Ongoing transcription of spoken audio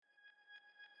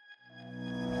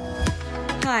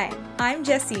Hi, I'm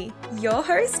Jessie, your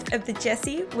host of the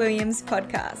Jessie Williams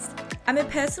podcast. I'm a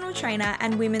personal trainer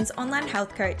and women's online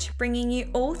health coach, bringing you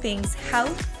all things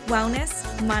health,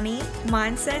 wellness, money,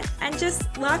 mindset, and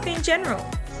just life in general.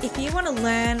 If you want to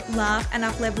learn, laugh, and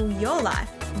up-level your life,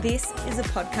 this is a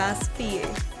podcast for you.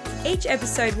 Each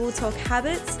episode will talk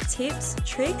habits, tips,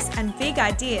 tricks, and big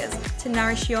ideas to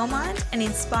nourish your mind and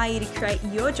inspire you to create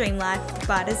your dream life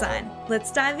by design.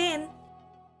 Let's dive in.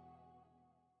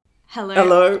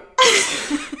 Hello,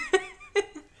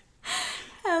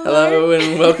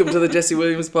 and welcome to the Jessie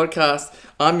Williams podcast.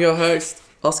 I'm your host,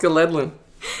 Oscar Ledlin.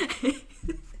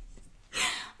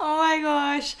 Oh my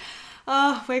gosh.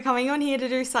 Oh, we're coming on here to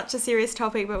do such a serious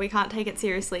topic, but we can't take it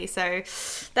seriously. So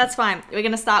that's fine. We're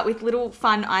going to start with little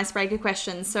fun icebreaker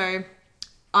questions. So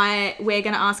we're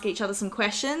going to ask each other some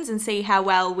questions and see how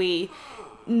well we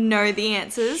know the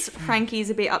answers.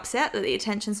 Frankie's a bit upset that the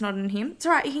attention's not on him. It's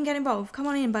all right. You can get involved. Come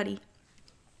on in, buddy.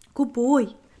 Good boy.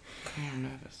 I'm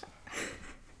nervous.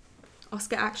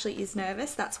 Oscar actually is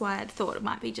nervous. That's why I thought it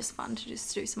might be just fun to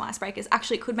just do some icebreakers.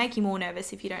 Actually, it could make you more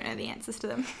nervous if you don't know the answers to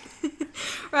them.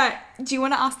 Right. Do you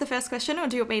want to ask the first question or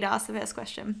do you want me to ask the first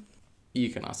question? You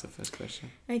can ask the first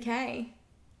question. Okay.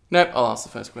 Nope, I'll ask the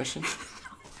first question.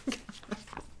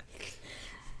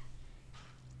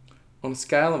 On a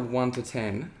scale of 1 to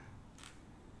 10,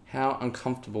 how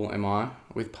uncomfortable am I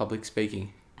with public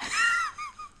speaking?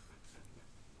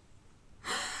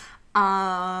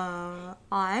 I'm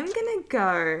gonna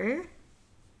go.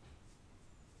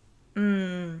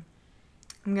 I'm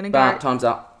gonna go. Time's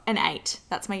up. An 8.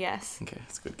 That's my guess. Okay,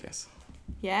 that's a good guess.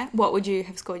 Yeah. What would you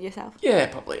have scored yourself? Yeah,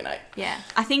 probably an 8. Yeah.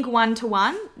 I think 1 to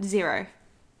 1, 0.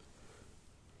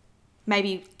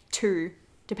 Maybe 2,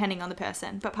 depending on the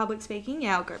person. But public speaking,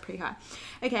 yeah, I'll go pretty high.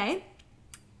 Okay.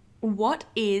 What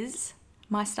is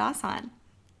my star sign?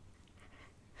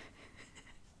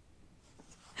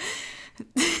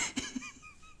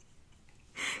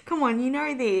 Come on, you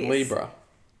know this. Libra.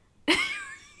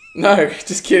 No,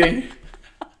 just kidding.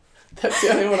 That's the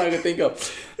only one I could think of.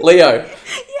 Leo.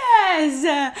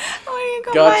 Yes. Oh,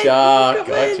 you Gotcha.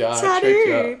 my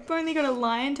tattoo. I've only got a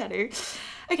lion tattoo.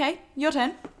 Okay, your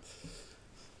turn.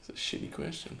 It's a shitty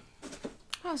question.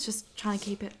 I was just trying to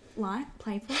keep it light,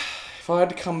 playful. If I had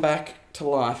to come back to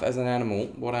life as an animal,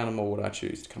 what animal would I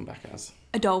choose to come back as?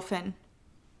 A dolphin.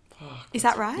 Fuck, is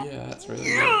that right? Yeah, that's really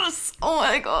Yes! Good. Oh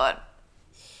my god.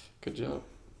 Good job.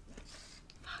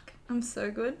 Fuck, I'm so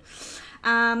good.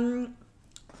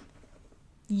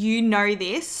 You know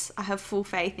this. I have full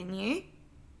faith in you.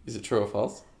 Is it true or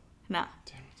false? Nah.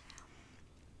 Damn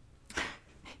it.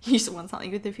 You just want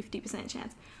something with a 50%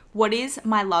 chance. What is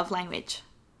my love language?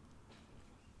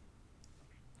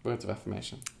 Words of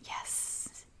affirmation.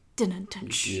 Yes. Dun-dun-dun.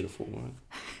 Beautiful one.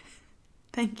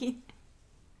 Thank you.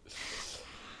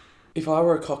 If I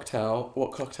were a cocktail,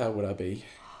 what cocktail would I be?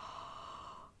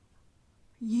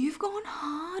 You've gone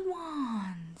hard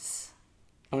ones.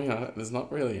 I mean, there's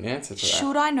not really an answer to that.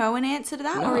 Should I know an answer to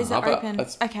that, or is it open?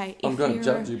 Okay. I'm going to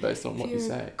judge you based on what you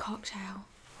say. Cocktail.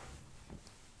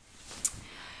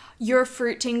 You're a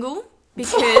fruit tingle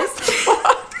because.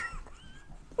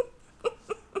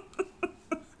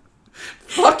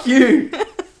 Fuck you.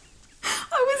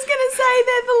 I was gonna say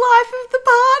they're the life of the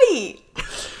party.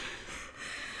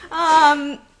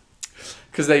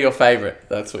 Because they're your favourite.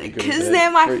 That's what you're going to say. Because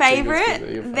they're my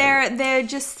favourite. They're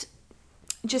just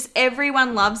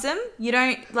everyone loves them. You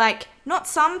don't not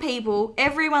some people.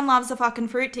 Everyone loves a fucking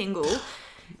fruit tingle.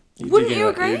 Wouldn't you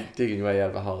agree? You're digging your way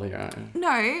out of a hole here, aren't you?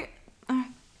 No.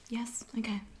 Yes.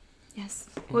 Okay. Yes.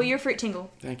 Well, you're a fruit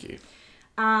tingle. Thank you.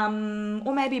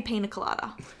 Or maybe a pina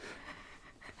colada.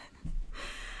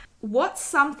 What's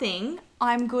something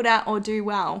I'm good at or do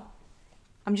well?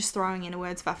 I'm just throwing in a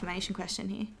words of affirmation question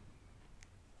here.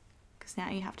 Because now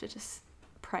you have to just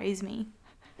praise me.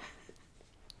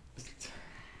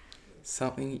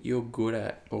 Something you're good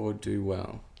at or do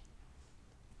well.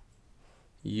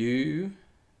 You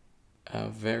are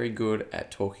very good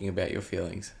at talking about your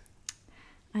feelings.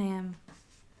 I am.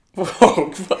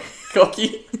 Whoa,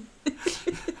 cocky.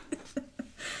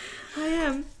 I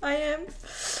am.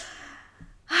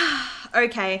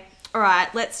 Okay. All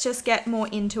right. Let's just get more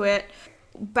into it.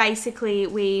 Basically,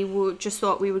 we just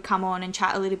thought we would come on and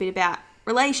chat a little bit about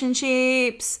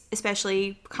relationships,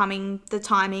 especially the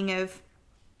timing of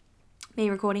me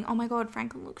recording. Oh my God,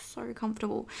 Franklin looks so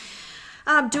comfortable.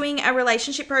 Doing a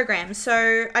relationship program.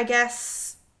 So I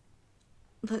guess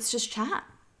let's just chat.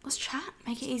 Let's chat.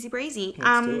 Make it easy breezy.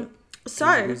 Let's do it.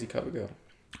 So easy cover girl.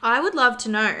 I would love to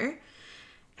know,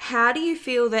 How do you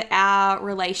feel that our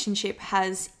relationship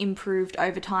has improved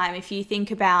over time? If you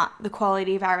think about the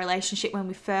quality of our relationship when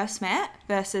we first met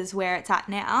versus where it's at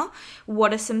now,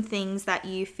 what are some things that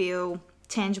you feel,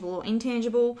 tangible or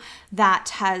intangible, that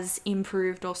has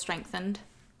improved or strengthened?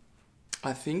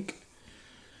 I think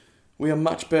we are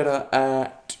much better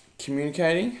at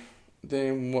communicating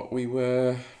than what we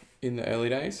were in the early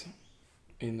days.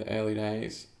 In the early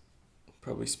days,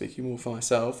 probably speaking more for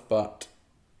myself, but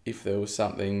if there was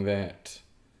something that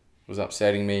was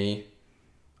upsetting me,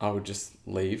 I would just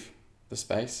leave the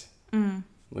space,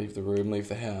 leave the room, leave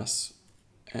the house,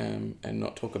 and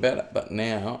not talk about it. But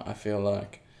now I feel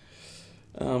like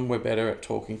we're better at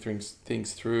talking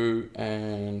things through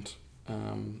and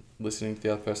listening to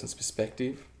the other person's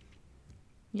perspective.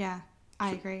 Yeah,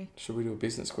 I agree. Should we do a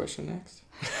business question next?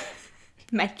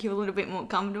 Make you a little bit more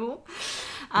comfortable.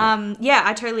 Yeah,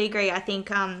 I totally agree. I think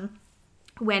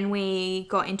when we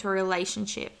got into a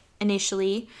relationship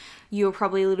initially, you were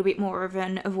probably a little bit more of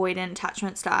an avoidant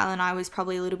attachment style, and I was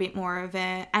probably a little bit more of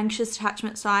an anxious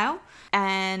attachment style.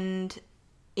 And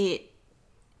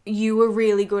you were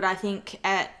really good, I think,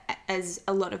 as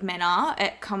a lot of men are,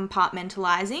 at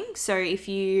compartmentalizing. So if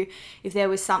there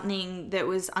was something that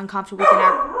was uncomfortable within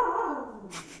our...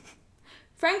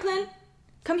 Franklin,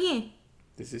 come here.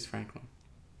 This is Franklin.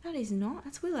 That is not.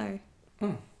 That's Willow.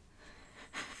 Oh.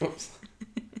 Oops.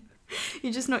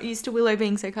 You're just not used to Willow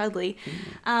being so cuddly.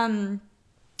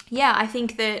 Yeah, I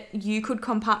think that you could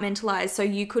compartmentalize. So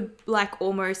you could like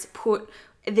almost put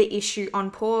the issue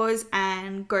on pause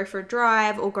and go for a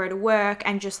drive or go to work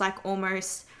and just like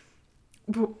almost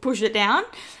push it down,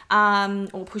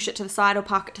 or push it to the side or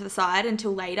park it to the side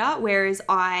until later, whereas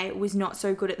I was not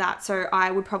so good at that. So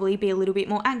I would probably be a little bit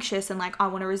more anxious and like, I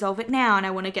want to resolve it now and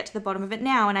I want to get to the bottom of it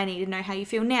now and I need to know how you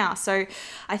feel now. So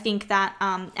I think that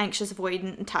anxious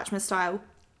avoidant attachment style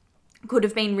could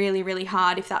have been really, really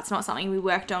hard if that's not something we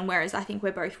worked on, whereas I think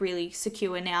we're both really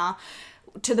secure now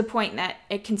to the point that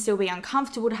it can still be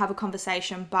uncomfortable to have a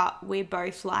conversation, but we're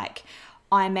both like,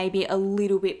 I may be a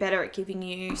little bit better at giving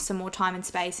you some more time and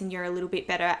space, and you're a little bit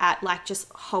better at like just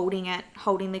holding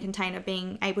the container,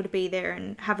 being able to be there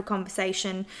and have a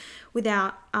conversation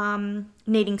without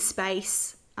needing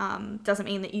space. Doesn't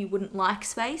mean that you wouldn't like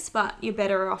space, but you're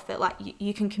better off at like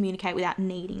you can communicate without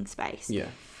needing space. Yeah.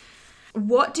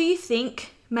 What do you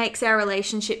think makes our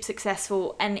relationship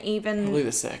successful? And even Probably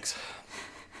the sex.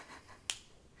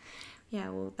 Yeah,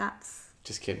 well, that's...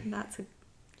 Just kidding.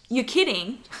 You're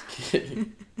kidding? Just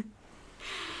kidding.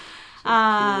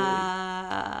 I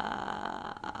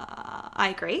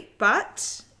agree,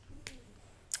 but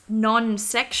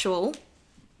non-sexual,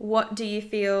 what do you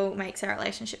feel makes our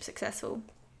relationship successful?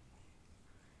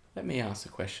 Let me ask the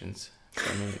questions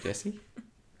for a minute, Jessie.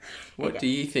 What do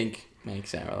you think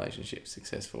makes our relationship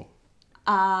successful?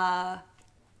 I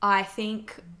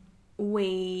think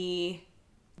we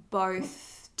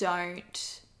both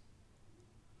don't...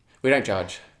 We don't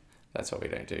judge. That's what we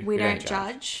don't do. We don't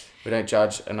judge. We don't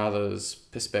judge another's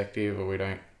perspective, or we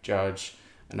don't judge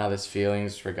another's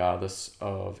feelings regardless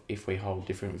of if we hold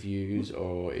different views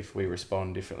or if we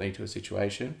respond differently to a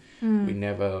situation. We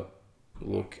never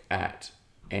look at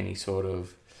any sort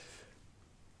of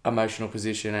emotional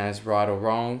position as right or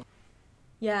wrong.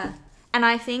 Yeah. And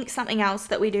I think something else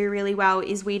that we do really well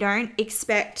is we don't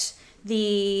expect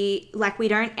we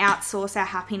don't outsource our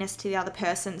happiness to the other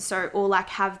person. So, or like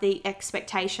have the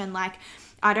expectation, like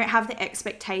I don't have the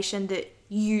expectation that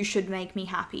you should make me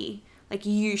happy. Like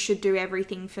you should do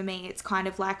everything for me. It's kind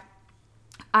of like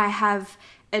I have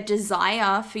a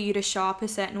desire for you to show up a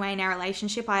certain way in our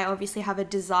relationship. I obviously have a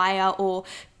desire or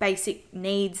basic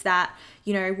needs that,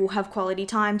 we'll have quality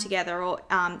time together, or,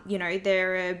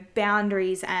 there are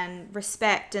boundaries and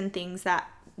respect and things that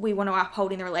we want to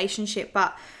uphold in the relationship.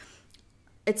 But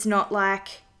it's not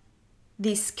like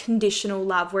this conditional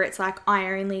love where it's like, I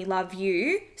only love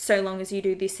you so long as you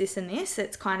do this, this, and this.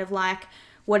 It's kind of like,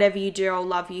 whatever you do, I'll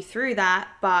love you through that,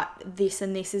 but this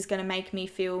and this is going to make me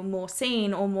feel more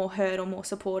seen or more heard or more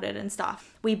supported and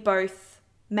stuff. We both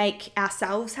make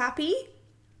ourselves happy,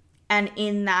 and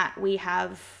in that we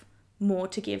have more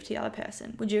to give to the other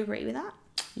person. Would you agree with that?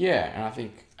 Yeah, and I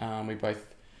think we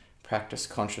both practice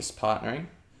conscious partnering,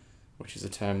 which is a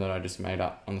term that I just made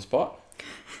up on the spot.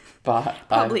 But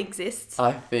probably exists.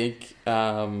 I think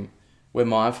we're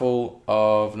mindful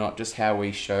of not just how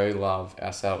we show love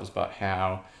ourselves, but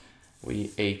how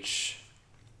we each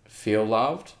feel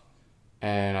loved.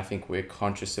 And I think we're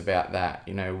conscious about that.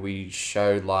 We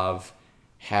show love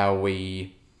how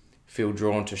we feel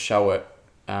drawn to show it,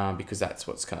 because that's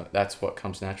what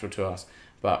comes natural to us.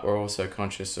 But we're also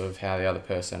conscious of how the other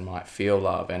person might feel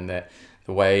love, and that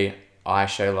the way I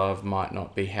show love might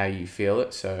not be how you feel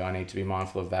it, so I need to be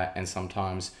mindful of that, and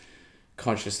sometimes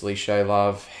consciously show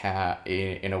love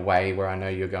in a way where I know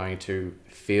you're going to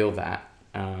feel that,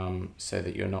 so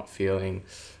that you're not feeling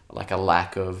like a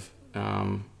lack of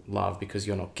love because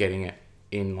you're not getting it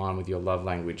in line with your love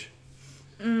language.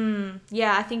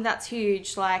 Yeah, I think that's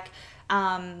huge. Like,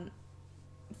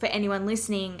 for anyone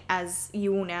listening, as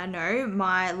you all now know,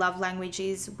 my love language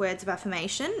is words of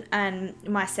affirmation, and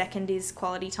my second is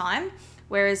quality time,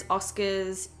 whereas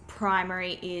Oscar's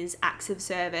primary is acts of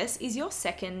service. Is your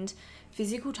second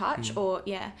physical touch? Or,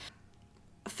 yeah.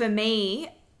 For me,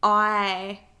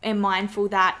 I am mindful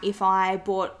that if I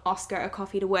bought Oscar a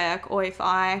coffee to work, or if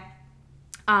I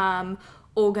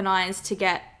organised to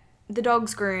get the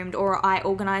dogs groomed, or I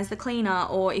organise the cleaner,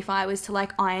 or if I was to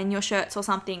like iron your shirts or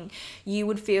something, you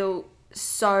would feel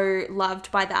so loved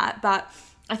by that. But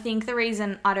I think the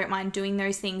reason I don't mind doing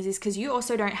those things is because you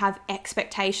also don't have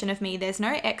expectation of me. There's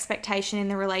no expectation in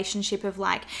the relationship of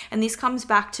like, and this comes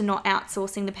back to not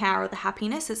outsourcing the power or the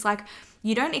happiness. It's like,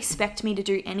 you don't expect me to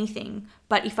do anything,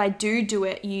 but if I do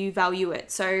it, you value it.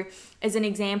 So as an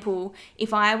example,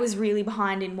 if I was really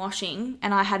behind in washing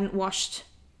and I hadn't washed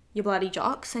your bloody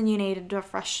jocks and you needed a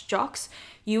fresh jocks,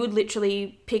 you would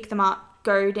literally pick them up,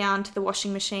 go down to the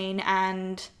washing machine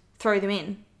and throw them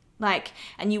in. Like,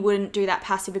 and you wouldn't do that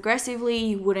passive aggressively.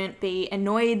 You wouldn't be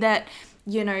annoyed that,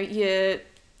 you know, you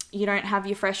don't have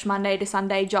your fresh Monday to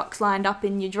Sunday jocks lined up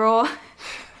in your drawer.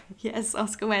 Yes,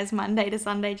 Oscar wears Monday to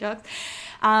Sunday jocks.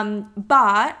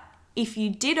 But if you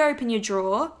did open your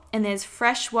drawer and there's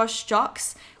fresh washed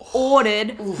jocks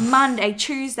ordered Monday,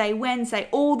 Tuesday, Wednesday,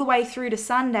 all the way through to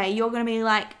Sunday, you're going to be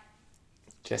like,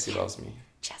 Jessie loves me.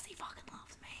 Jessie fucking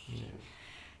loves me.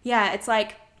 Yeah, it's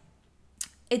like,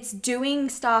 it's doing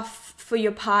stuff for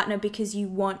your partner because you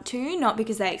want to, not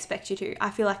because they expect you to. I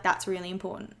feel like that's really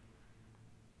important.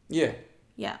 Yeah.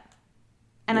 Yeah.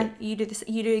 And you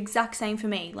do exact same for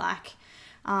me. Like,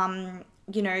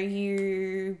 you know,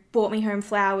 you bought me home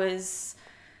flowers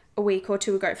a week or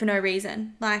two ago for no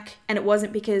reason. Like, and it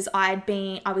wasn't because I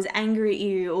was angry at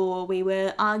you or we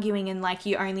were arguing, and like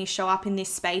you only show up in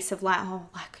this space of like, oh,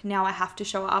 like now I have to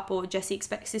show up, or Jessie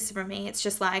expects this from me. It's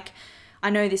just like, I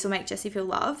know this will make Jessie feel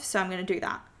loved, so I'm going to do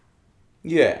that.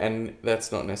 Yeah, and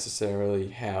that's not necessarily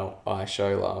how I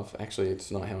show love. Actually,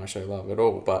 it's not how I show love at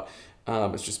all, but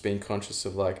it's just being conscious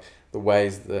of like the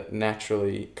ways that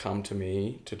naturally come to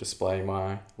me to display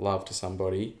my love to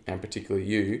somebody, and particularly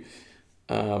you,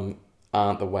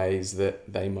 aren't the ways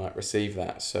that they might receive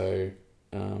that. So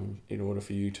in order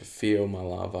for you to feel my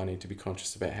love, I need to be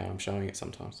conscious about how I'm showing it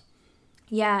sometimes.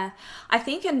 Yeah, I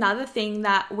think another thing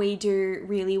that we do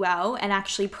really well, and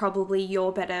actually probably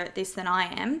you're better at this than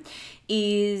I am,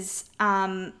 is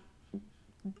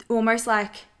almost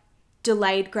like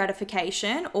delayed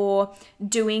gratification, or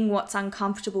doing what's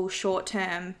uncomfortable short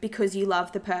term because you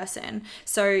love the person.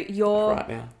 So you're right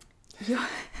now.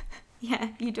 Yeah,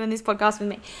 you're doing this podcast with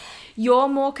me. You're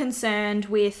more concerned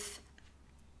with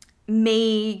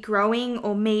me growing,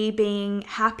 or me being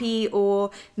happy, or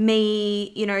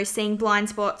me, you know, seeing blind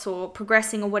spots or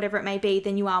progressing or whatever it may be,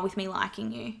 than you are with me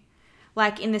liking you.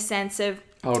 Like, in the sense of,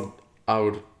 I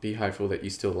would be hopeful that you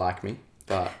still like me,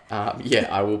 but yeah,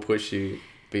 I will push you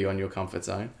beyond your comfort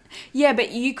zone. Yeah,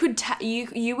 but you could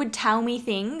you would tell me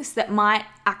things that might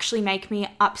actually make me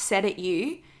upset at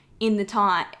you in the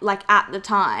time, like at the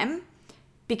time,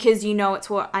 because you know it's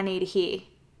what I need to hear.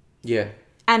 Yeah.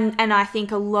 And I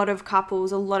think a lot of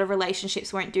couples, a lot of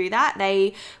relationships won't do that.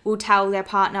 They will tell their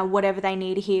partner whatever they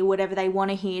need to hear, whatever they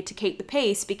want to hear to keep the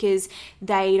peace, because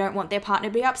they don't want their partner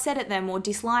to be upset at them or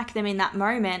dislike them in that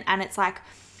moment. And it's like,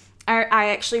 I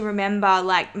actually remember,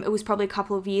 like, it was probably a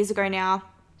couple of years ago now,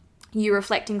 you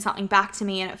reflecting something back to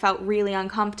me, and it felt really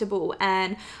uncomfortable.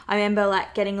 And I remember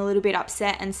like getting a little bit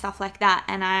upset and stuff like that.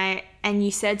 And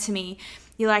you said to me,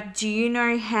 you're like, do you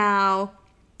know how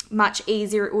much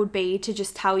easier it would be to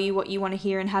just tell you what you want to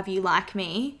hear and have you like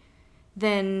me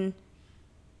than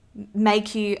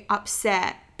make you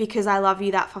upset because I love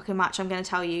you that fucking much? I'm going to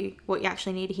tell you what you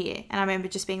actually need to hear. And I remember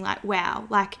just being like, wow,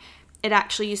 like it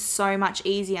actually is so much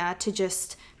easier to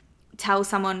just tell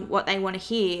someone what they want to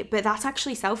hear. But that's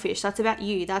actually selfish. That's about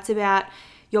you. That's about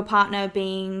your partner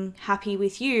being happy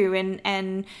with you,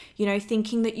 and you know,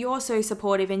 thinking that you're so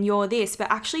supportive and you're this, but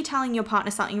actually telling your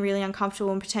partner something really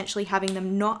uncomfortable and potentially having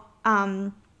them not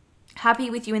happy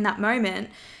with you in that moment.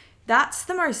 That's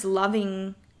the most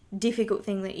loving, difficult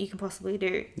thing that you can possibly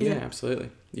do. Yeah, absolutely.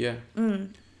 Yeah.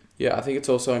 Yeah, I think it's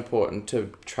also important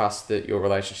to trust that your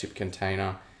relationship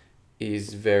container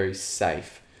is very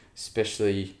safe,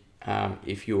 especially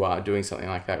if you are doing something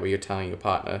like that where you're telling your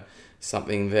partner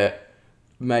something that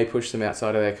may push them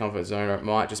outside of their comfort zone, or it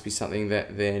might just be something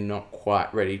that they're not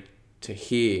quite ready to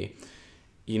hear.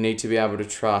 You need to be able to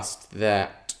trust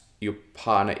that your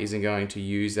partner isn't going to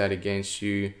use that against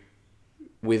you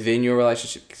within your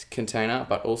relationship container,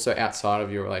 but also outside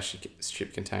of your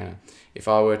relationship container. If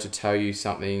I were to tell you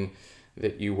something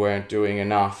that you weren't doing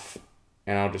enough,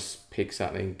 and I'll just pick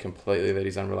something completely that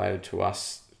is unrelated to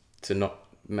us to not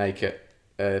make it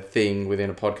a thing within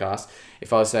a podcast.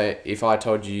 If I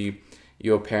told you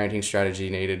your parenting strategy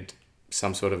needed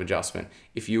some sort of adjustment,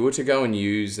 if you were to go and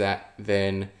use that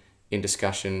then in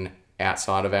discussion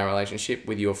outside of our relationship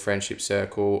with your friendship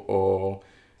circle or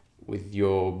with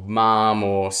your mum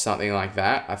or something like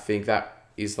that, I think that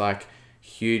is like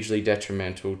hugely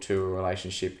detrimental to a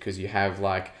relationship, because you have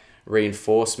like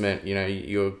reinforcement. You know,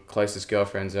 your closest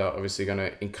girlfriends are obviously going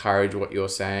to encourage what you're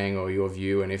saying or your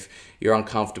view, and if you're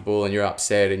uncomfortable and you're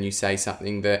upset and you say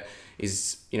something that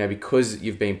is, you know, because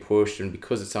you've been pushed and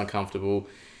because it's uncomfortable,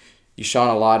 you shine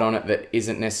a light on it that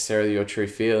isn't necessarily your true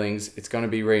feelings, it's going to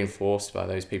be reinforced by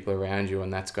those people around you,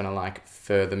 and that's going to like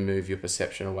further move your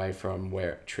perception away from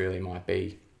where it truly might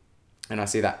be. And I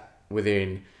see that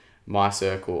within my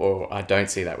circle, or I don't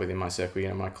see that within my circle. You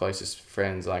know, my closest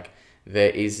friends, like, there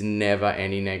is never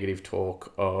any negative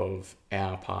talk of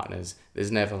our partners.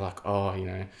 There's never like, oh, you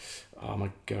know, oh,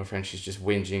 my girlfriend, she's just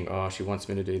whinging, oh, she wants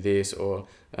me to do this, or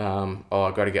oh,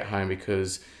 I got to get home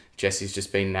because Jesse's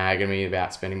just been nagging me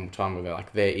about spending more time with her.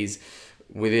 Like, there is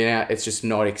it's just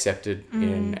not accepted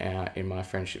in my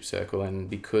friendship circle. And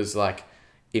because like,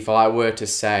 if I were to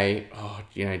say, oh,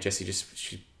 you know,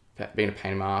 she's been a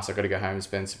pain in my ass, I've got to go home and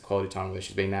spend some quality time with her,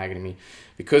 she's been nagging me,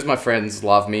 because my friends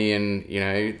love me, and, you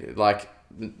know, like,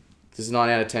 there's 9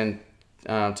 out of 10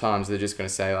 times they're just going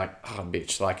to say like, oh,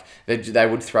 bitch, like they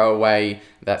would throw away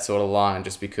that sort of line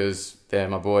just because they're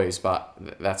my boys. But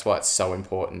that's why it's so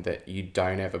important that you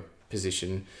don't ever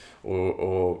position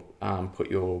or put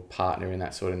your partner in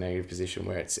that sort of negative position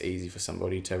where it's easy for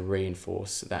somebody to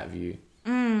reinforce that view.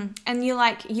 And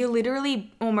you're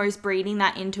literally almost breeding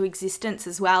that into existence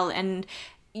as well, and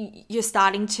you're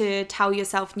starting to tell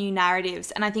yourself new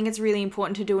narratives. And I think it's really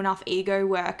important to do enough ego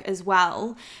work as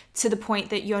well, to the point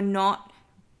that you're not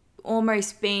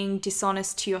almost being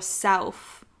dishonest to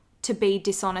yourself to be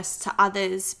dishonest to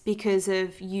others because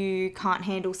of you can't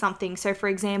handle something. So for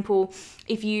example,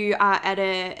 if you are at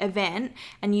a event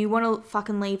and you want to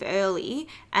fucking leave early,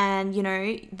 and you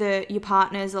know your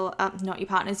partners, or not your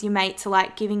partners, your mates are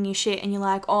like giving you shit, and you're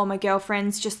like, oh, my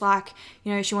girlfriend's just like,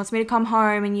 you know, she wants me to come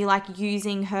home, and you're like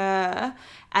using her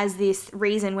as this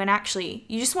reason when actually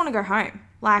you just want to go home.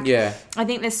 Like, yeah. I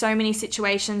think there's so many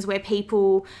situations where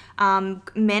people,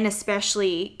 men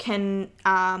especially, can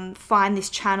find this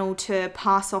channel to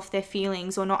pass off their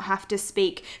feelings or not have to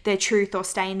speak their truth or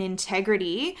stay in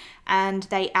integrity, and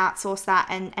they outsource that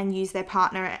and use their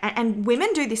partner. And women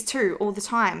do this too all the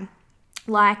time.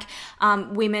 Like,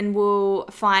 women will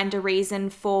find a reason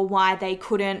for why they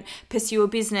couldn't pursue a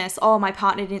business. Oh, my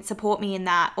partner didn't support me in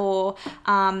that. Or,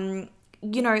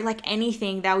 you know, like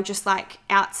anything, they'll just like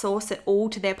outsource it all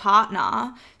to their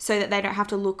partner so that they don't have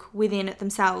to look within at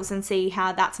themselves and see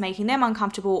how that's making them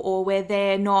uncomfortable, or where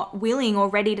they're not willing or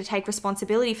ready to take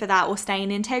responsibility for that, or stay in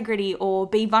integrity, or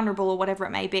be vulnerable, or whatever it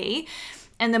may be.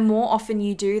 And the more often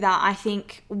you do that, I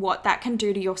think what that can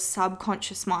do to your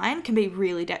subconscious mind can be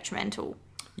really detrimental.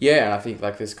 Yeah, and I think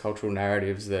like there's cultural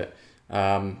narratives that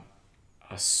are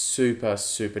super,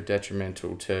 super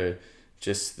detrimental to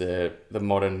just the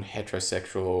modern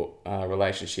heterosexual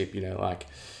relationship. You know, like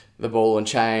the ball and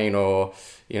chain, or,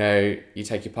 you know, you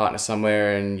take your partner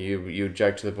somewhere and you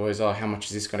joke to the boys, oh, how much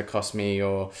is this going to cost me?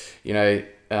 Or, you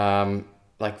know,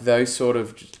 like those sort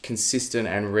of consistent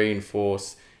and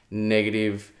reinforced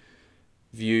negative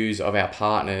views of our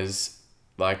partners,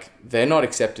 like, they're not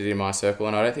accepted in my circle,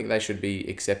 and I don't think they should be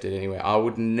accepted anywhere. I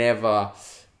would never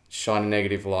shine a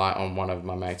negative light on one of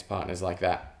my mates' partners like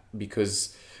that,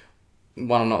 because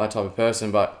one, I'm not that type of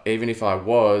person, but even if I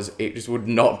was, it just would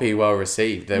not be well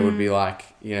received. There would be like,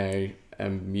 you know, a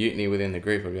mutiny within the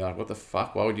group. I'd be like, what the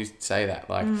fuck? Why would you say that?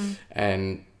 Like,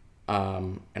 and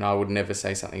I would never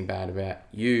say something bad about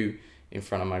you in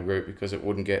front of my group, because it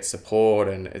wouldn't get support.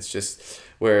 And it's just,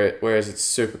 whereas it's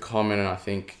super common, and I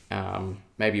think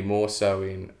maybe more so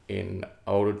in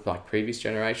older, like previous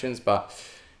generations, but,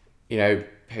 you know,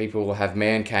 people will have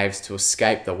man caves to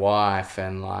escape the wife,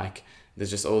 and like, there's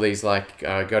just all these like,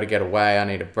 got to get away, I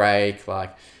need a break.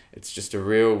 Like, it's just a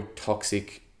real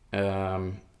toxic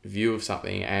view of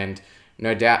something. And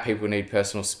no doubt people need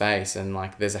personal space, and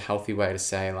like, there's a healthy way to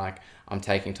say like, I'm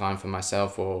taking time for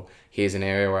myself, or here's an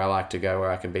area where I like to go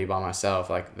where I can be by myself.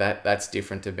 Like that's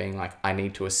different to being like, I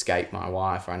need to escape my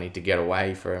wife, or I need to get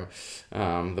away from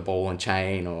the ball and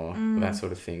chain, or that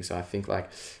sort of thing. So I think like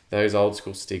those old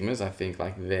school stigmas, I think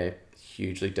like they're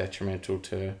hugely detrimental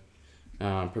to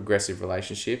progressive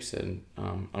relationships, and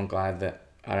I'm glad that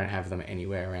I don't have them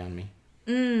anywhere around me.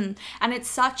 And it's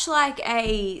such like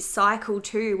a cycle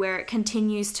too, where it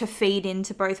continues to feed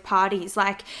into both parties.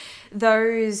 Like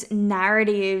those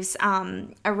narratives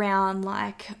around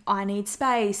like, I need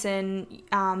space, and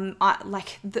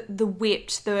like the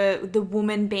whipped, the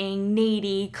woman being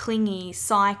needy, clingy,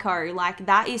 psycho, like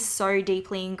that is so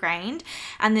deeply ingrained.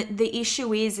 And the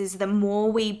issue is the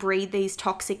more we breed these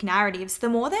toxic narratives, the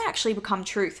more they actually become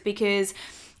truth. Because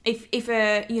if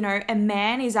a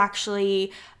man is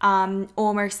actually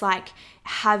almost like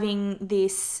having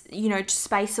this,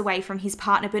 space away from his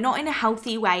partner, but not in a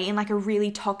healthy way, in like a really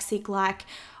toxic, like,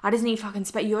 I just need fucking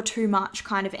space, you're too much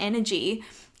kind of energy,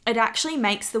 it actually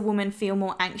makes the woman feel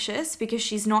more anxious, because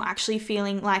she's not actually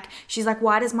feeling like, she's like,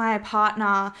 why does my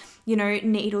partner,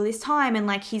 need all this time, and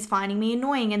like he's finding me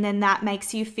annoying, and then that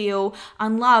makes you feel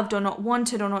unloved or not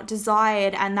wanted or not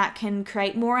desired, and that can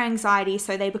create more anxiety.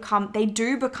 So they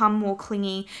do become more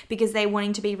clingy because they're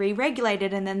wanting to be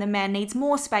re-regulated, and then the man needs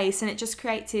more space, and it just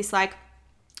creates this like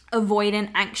avoidant,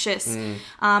 anxious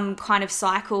kind of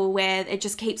cycle where it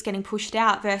just keeps getting pushed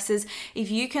out. Versus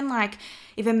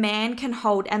if a man can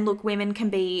hold, and look, women can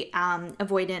be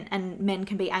avoidant and men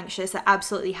can be anxious, that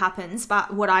absolutely happens.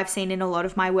 But what I've seen in a lot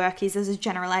of my work is, as a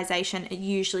generalization, it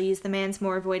usually is the man's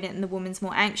more avoidant and the woman's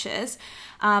more anxious.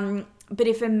 But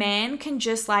if a man can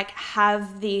just like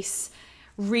have this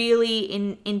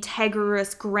really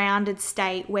integrous, grounded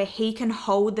state where he can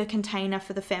hold the container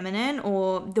for the feminine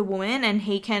or the woman, and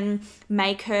he can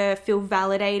make her feel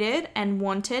validated and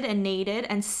wanted and needed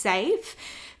and safe,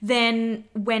 then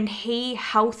when he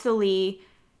healthily,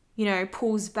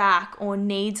 pulls back or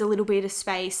needs a little bit of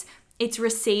space, it's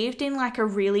received in like a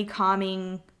really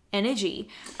calming energy.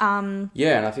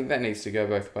 Yeah, and I think that needs to go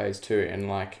both ways too. And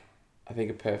like, I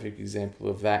think a perfect example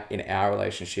of that in our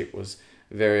relationship was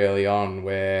very early on,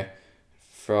 where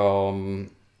from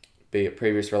be it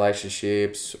previous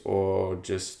relationships or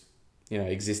just,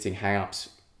 existing hang-ups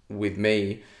with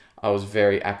me, I was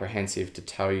very apprehensive to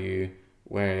tell you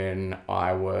when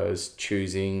I was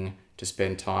choosing to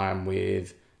spend time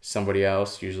with somebody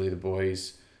else, usually the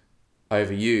boys,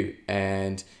 over you.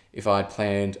 And if I'd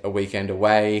planned a weekend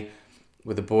away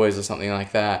with the boys or something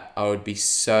like that, I would be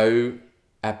so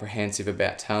apprehensive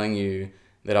about telling you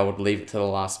that I would leave it to the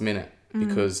last minute,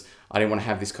 because I didn't want to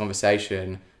have this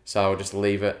conversation. So I would just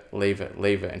leave it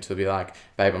until be like,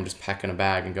 babe, I'm just packing a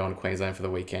bag and going to Queensland for the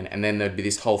weekend. And then there'd be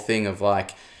this whole thing of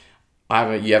like,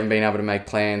 you haven't been able to make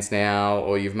plans now,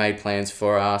 or you've made plans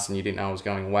for us and you didn't know I was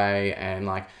going away, and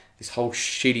like this whole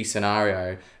shitty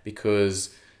scenario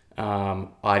because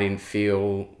I didn't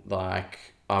feel like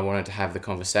I wanted to have the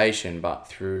conversation. But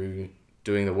through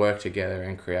doing the work together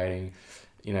and creating,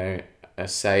 a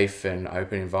safe and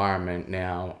open environment,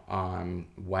 now I'm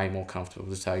way more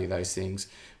comfortable to tell you those things,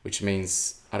 which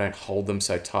means I don't hold them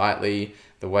so tightly.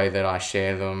 The way that I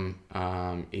share them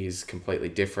is completely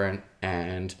different,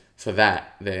 and for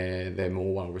that they're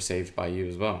more well received by you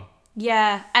as well.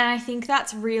 Yeah, and I think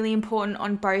that's really important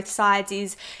on both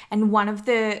sides. And one of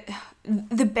the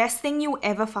best thing you'll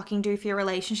ever fucking do for your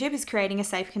relationship is creating a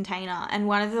safe container. And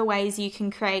one of the ways you can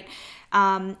create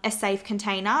a safe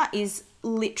container is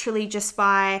literally just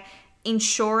by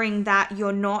ensuring that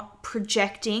you're not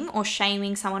projecting or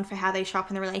shaming someone for how they show up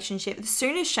in the relationship. As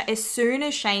soon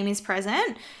as shame is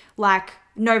present, like,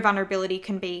 no vulnerability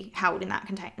can be held in that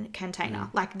container.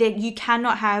 Like, you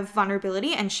cannot have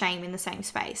vulnerability and shame in the same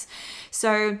space.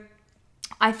 So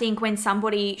I think when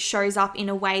somebody shows up in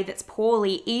a way that's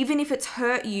poorly, even if it's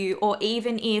hurt you or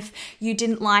even if you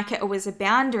didn't like it or was a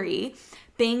boundary,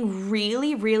 being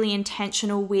really, really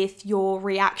intentional with your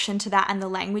reaction to that and the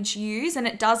language you use. And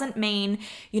it doesn't mean,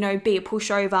 be a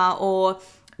pushover or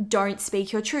don't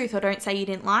speak your truth or don't say you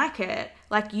didn't like it.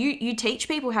 Like, you teach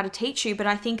people how to teach you, but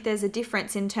I think there's a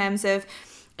difference in terms of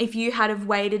if you had have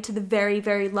waited to the very,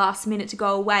 very last minute to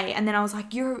go away, and then I was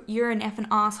like, you're an effing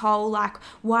asshole, like,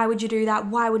 why would you do that?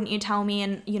 Why wouldn't you tell me?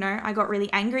 And, I got really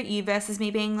angry at you, versus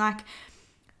me being like,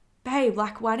 babe,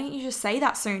 like, why didn't you just say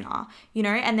that sooner?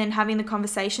 And then having the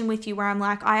conversation with you where I'm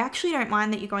like, I actually don't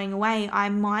mind that you're going away. I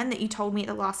mind that you told me at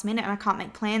the last minute and I can't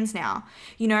make plans now,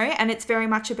 and it's very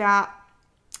much about,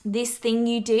 this thing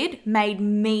you did made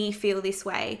me feel this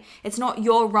way. It's not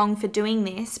you're wrong for doing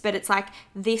this, but it's like,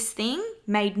 this thing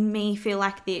made me feel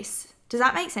like this. Does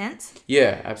that make sense?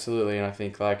 Yeah, absolutely. And I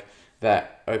think like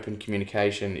that open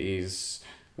communication is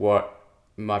what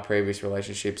my previous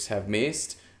relationships have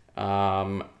missed.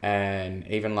 And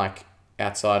even like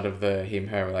outside of the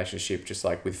him-her relationship, just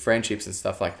like with friendships and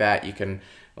stuff like that, you can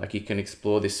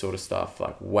explore this sort of stuff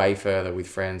like way further with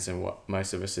friends than what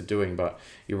most of us are doing. But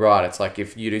you're right, it's like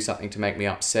if you do something to make me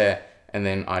upset and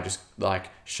then I just like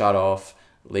shut off,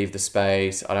 leave the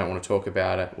space, I don't want to talk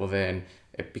about it, well then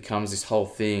it becomes this whole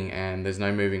thing and there's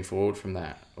no moving forward from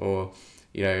that. Or,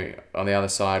 you know, on the other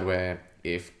side where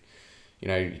if, you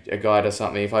know, a guy does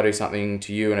something, if I do something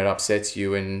to you and it upsets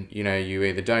you and, you know, you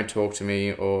either don't talk to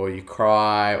me or you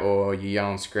cry or you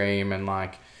yell and scream and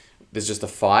like there's just a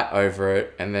fight over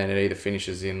it, and then it either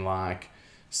finishes in like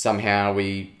somehow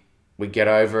we get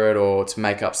over it or it's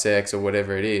make up sex or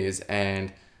whatever it is,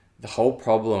 and the whole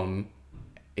problem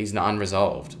is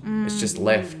unresolved. It's just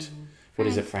left. What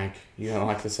is it, Frank? You don't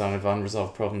like the sound of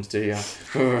unresolved problems, do you?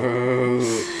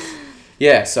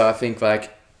 Yeah, so I think like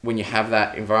when you have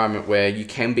that environment where you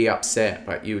can be upset,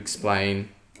 but you explain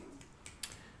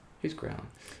who's ground,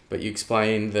 but you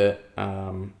explain that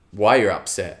why you're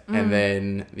upset, and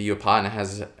then your partner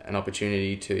has an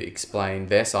opportunity to explain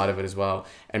their side of it as well.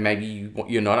 And maybe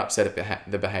you're not upset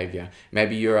at the behavior.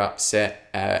 Maybe you're upset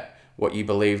at what you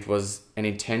believed was an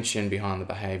intention behind the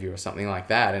behavior or something like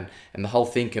that. And the whole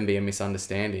thing can be a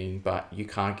misunderstanding, but you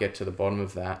can't get to the bottom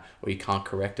of that, or you can't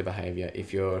correct a behavior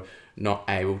if you're not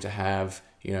able to have,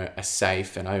 you know, a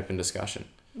safe and open discussion.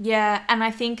 Yeah, and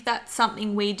I think that's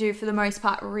something we do for the most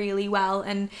part really well.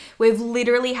 And we've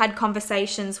literally had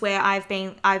conversations where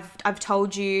I've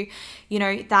told you, you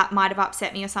know, that might have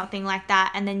upset me or something like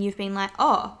that, and then you've been like,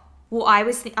 oh, well, I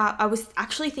was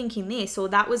actually thinking this, or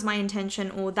that was my intention,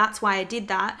 or that's why I did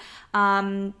that.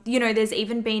 You know, there's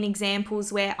even been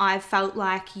examples where I've felt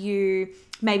like you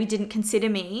maybe didn't consider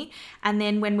me, and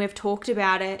then when we've talked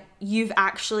about it, you've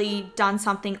actually done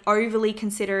something overly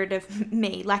considerate of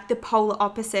me, like the polar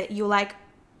opposite. You're like,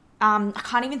 I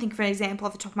can't even think of an example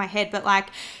off the top of my head, but like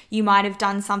you might have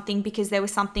done something because there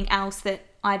was something else that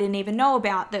I didn't even know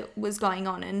about that was going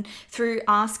on, and through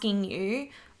asking you,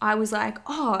 I was like,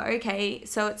 oh, okay.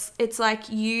 So it's like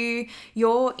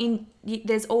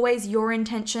there's always your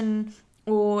intention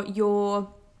or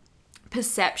your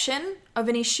perception of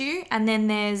an issue, and then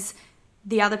there's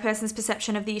the other person's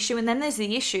perception of the issue, and then there's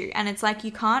the issue. And it's like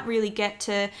you can't really get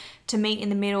to meet in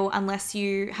the middle unless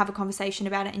you have a conversation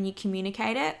about it and you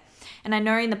communicate it. And I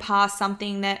know in the past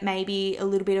something that maybe a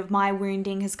little bit of my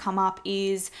wounding has come up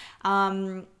is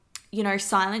you know,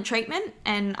 silent treatment.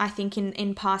 And I think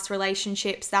in past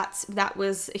relationships, that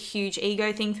was a huge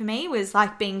ego thing for me, was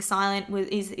like being silent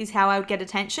is how I would get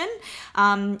attention.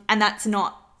 And that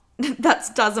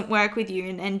doesn't work with you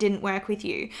and didn't work with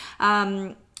you.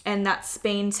 And that's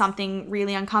been something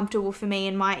really uncomfortable for me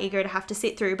and my ego to have to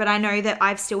sit through. But I know that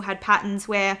I've still had patterns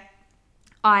where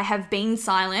I have been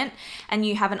silent and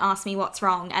you haven't asked me what's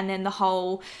wrong. And then the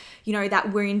whole, you know,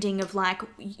 that wounding of like,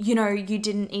 you know, you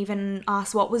didn't even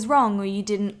ask what was wrong, or you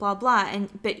didn't blah, blah.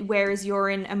 But whereas you're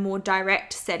in a more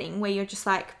direct setting where you're just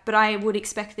like, but I would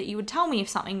expect that you would tell me if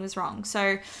something was wrong.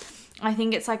 So I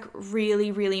think it's like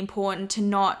really, really important to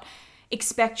not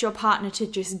expect your partner to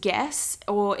just guess,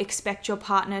 or expect your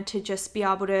partner to just be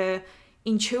able to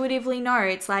intuitively know.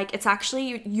 It's like, it's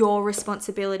actually your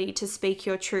responsibility to speak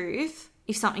your truth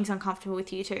if something's uncomfortable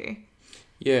with you too.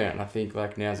 Yeah, and I think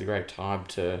like now's a great time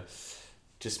to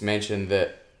just mention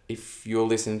that if you're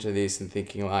listening to this and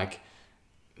thinking like,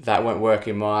 that won't work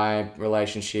in my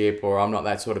relationship, or I'm not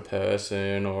that sort of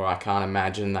person, or I can't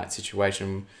imagine that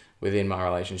situation within my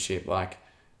relationship, like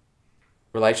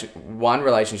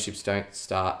relationships don't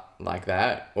start like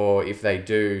that, or if they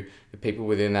do, the people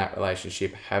within that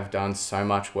relationship have done so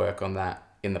much work on that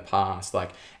in the past.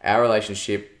 Like our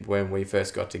relationship when we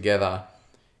first got together,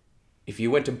 if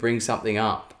you went to bring something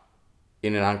up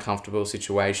in an uncomfortable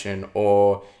situation,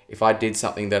 or if I did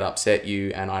something that upset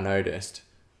you and I noticed,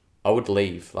 I would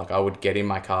leave. Like I would get in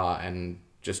my car and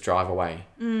just drive away.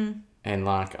 And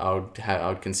like I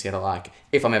would consider like,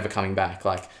 if I'm ever coming back,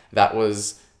 like that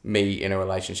was me in a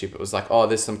relationship. It was like, oh,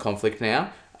 there's some conflict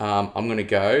now. I'm going to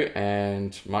go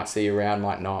and might see you around,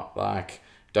 might not. Like,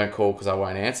 don't call because I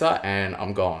won't answer, and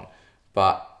I'm gone.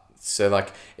 But so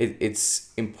like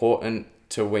it's important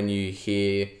to, when you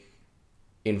hear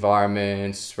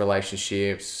environments,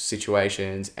 relationships,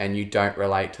 situations, and you don't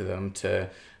relate to them, to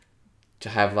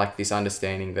have like this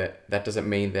understanding that doesn't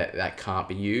mean that can't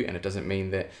be you, and it doesn't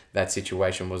mean that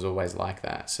situation was always like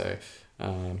that. So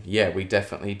yeah, we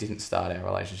definitely didn't start our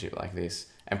relationship like this,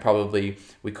 and probably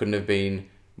we couldn't have been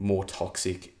more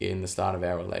toxic in the start of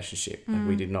our relationship. Like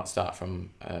we did not start from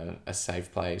a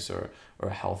safe place or a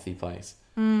healthy place.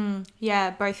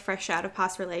 Yeah, both fresh out of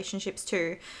past relationships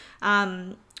too,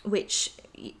 which,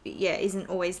 yeah, isn't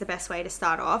always the best way to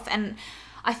start off. And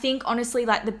I think, honestly,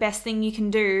 like, the best thing you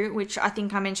can do, which I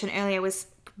think I mentioned earlier, was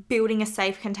building a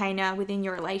safe container within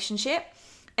your relationship.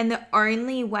 And the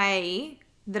only way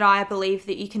that I believe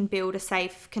that you can build a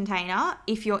safe container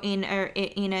if you're in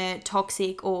a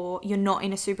toxic, or you're not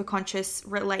in a super conscious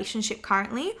relationship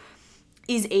currently,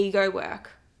 is ego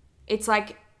work.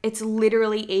 It's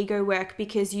literally ego work,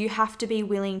 because you have to be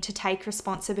willing to take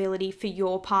responsibility for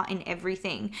your part in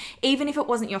everything, even if it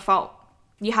wasn't your fault.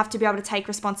 You have to be able to take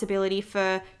responsibility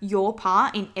for your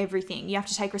part in everything. You have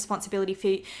to take responsibility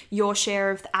for your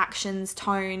share of the actions,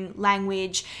 tone,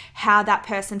 language, how that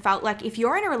person felt. Like, if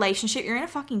you're in a relationship, you're in a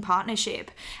fucking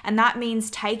partnership. And that means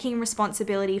taking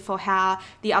responsibility for how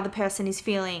the other person is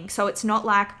feeling. So it's not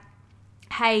like,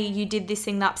 hey, you did this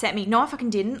thing that upset me. No, I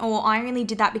fucking didn't. Or I only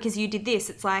did that because you did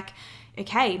this. It's like,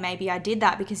 okay, maybe I did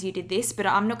that because you did this, but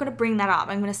I'm not going to bring that up.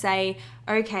 I'm going to say,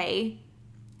 okay,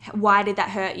 why did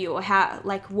that hurt you? Or how,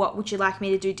 like, what would you like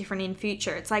me to do different in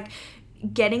future? It's like,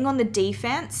 getting on the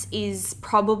defense is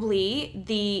probably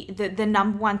the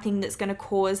number one thing that's going to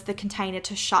cause the container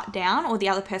to shut down, or the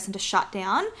other person to shut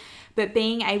down. But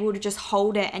being able to just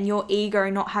hold it, and your ego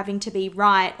not having to be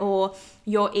right, or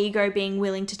your ego being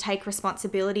willing to take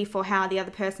responsibility for how the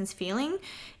other person's feeling,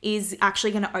 is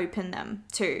actually going to open them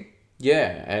too.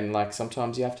 Yeah, and like,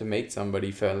 sometimes you have to meet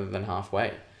somebody further than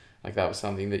halfway. Like, that was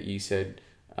something that you said,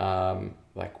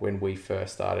 like, when we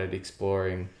first started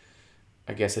exploring,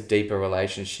 I guess, a deeper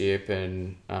relationship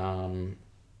and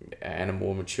a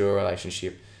more mature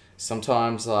relationship.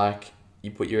 Sometimes, like,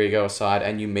 you put your ego aside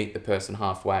and you meet the person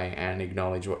halfway and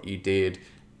acknowledge what you did,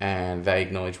 and they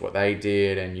acknowledge what they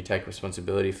did, and you take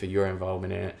responsibility for your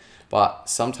involvement in it. But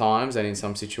sometimes, and in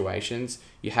some situations,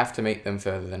 you have to meet them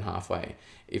further than halfway.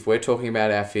 If we're talking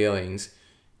about our feelings,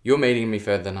 you're meeting me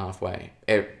further than halfway.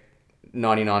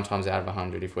 99 times out of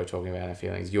 100, if we're talking about our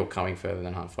feelings, you're coming further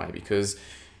than halfway, because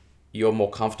you're more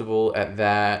comfortable at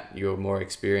that, you're more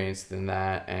experienced than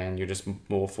that, and you're just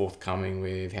more forthcoming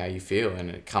with how you feel, and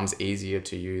it comes easier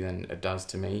to you than it does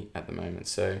to me at the moment.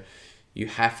 So you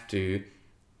have to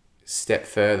step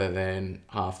further than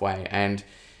halfway. And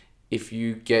if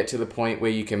you get to the point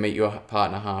where you can meet your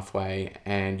partner halfway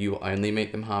and you only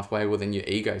meet them halfway, well, then your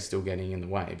ego's still getting in the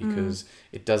way, because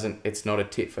it's not a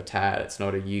tit for tat. It's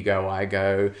not a you go, I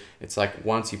go. It's like,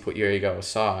 once you put your ego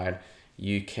aside,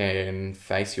 you can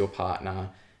face your partner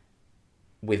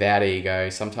without ego,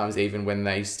 sometimes even when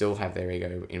they still have their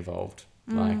ego involved.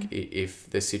 Like, if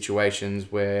there's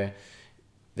situations where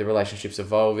the relationship's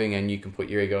evolving and you can put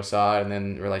your ego aside, and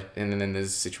then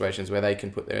there's situations where they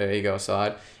can put their ego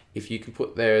aside. If you can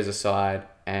put theirs aside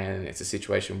and it's a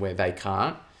situation where they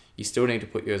can't, you still need to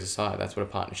put yours aside. That's what a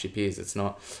partnership is. It's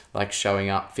not like showing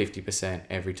up 50%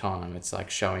 every time. It's like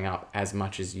showing up as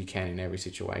much as you can in every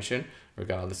situation,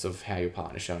 regardless of how your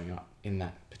partner's showing up in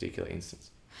that particular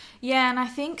instance. Yeah, and I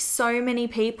think so many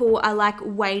people are like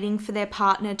waiting for their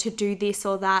partner to do this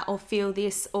or that, or feel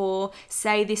this, or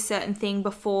say this certain thing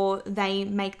before they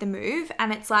make the move.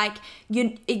 And it's like,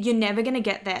 you're never going to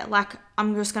get there. Like,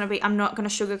 I'm not going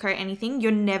to sugarcoat anything.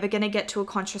 You're never going to get to a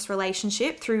conscious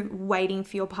relationship through waiting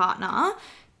for your partner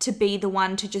to be the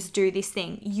one to just do this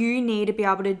thing. You need to be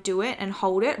able to do it and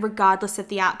hold it regardless of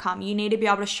the outcome. You need to be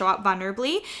able to show up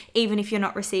vulnerably even if you're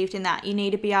not received in that. You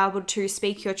need to be able to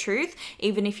speak your truth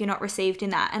even if you're not received in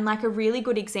that. And like, a really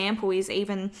good example is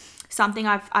even something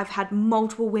I've had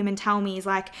multiple women tell me is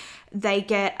like, they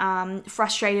get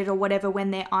frustrated or whatever when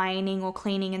they're ironing or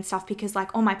cleaning and stuff, because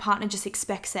like, oh, my partner just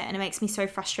expects it and it makes me so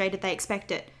frustrated they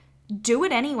expect it. Do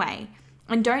it anyway.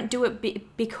 And don't do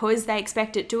it because they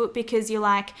expect it. Do it because you're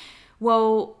like,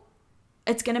 well,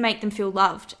 it's going to make them feel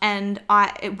loved. And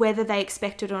whether they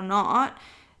expect it or not,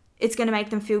 it's going to make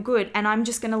them feel good. And I'm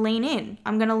just going to lean in.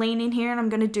 I'm going to lean in here and I'm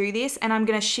going to do this. And I'm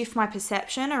going to shift my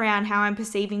perception around how I'm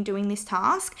perceiving doing this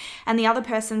task. And the other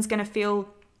person's going to feel,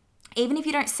 even if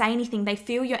you don't say anything, they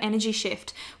feel your energy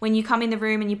shift. When you come in the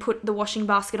room and you put the washing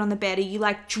basket on the bed, are you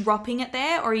like dropping it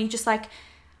there? Or are you just like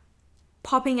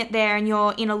popping it there and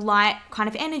you're in a light kind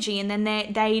of energy, and then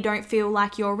they don't feel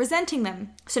like you're resenting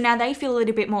them. So now they feel a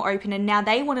little bit more open, and now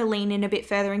they want to lean in a bit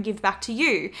further and give back to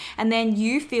you. And then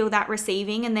you feel that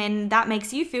receiving, and then that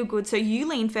makes you feel good. So you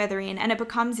lean further in, and it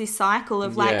becomes this cycle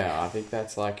of like... Yeah, I think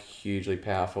that's like hugely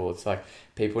powerful. It's like,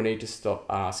 people need to stop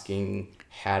asking,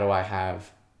 how do I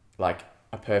have like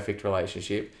a perfect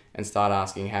relationship, and start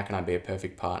asking, how can I be a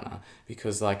perfect partner?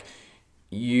 Because like,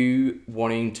 you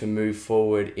wanting to move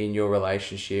forward in your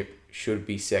relationship should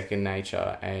be second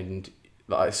nature, and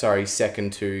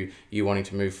second to you wanting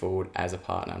to move forward as a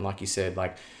partner. And like you said,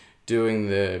 like, doing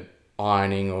the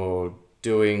ironing or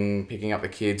picking up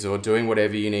the kids or doing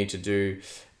whatever you need to do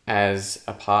as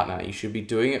a partner. You should be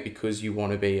doing it because you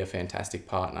want to be a fantastic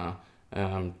partner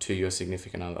to your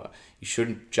significant other. You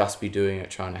shouldn't just be doing it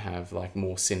trying to have like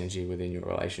more synergy within your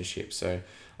relationship. So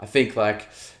I think like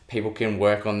people can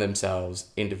work on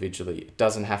themselves individually. It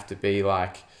doesn't have to be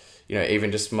like, you know,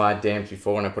 even just my DMs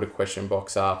before when I put a question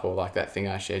box up, or like that thing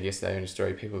I shared yesterday in a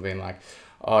story, people have been like,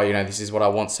 oh, you know, this is what I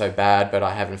want so bad, but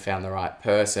I haven't found the right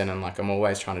person. And like, I'm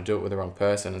always trying to do it with the wrong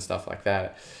person and stuff like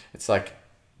that. It's like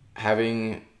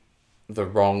having the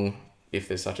wrong, if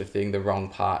there's such a thing, the wrong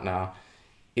partner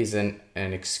isn't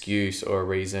an excuse or a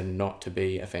reason not to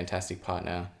be a fantastic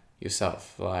partner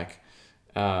yourself. Like,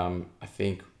 I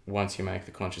think once you make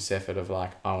the conscious effort of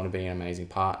like, I want to be an amazing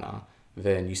partner,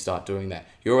 then you start doing that.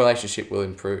 Your relationship will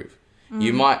improve.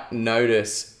 You might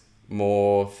notice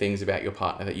more things about your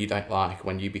partner that you don't like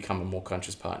when you become a more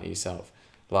conscious partner yourself.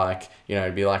 Like, you know,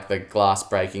 it'd be like the glass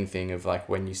breaking thing of like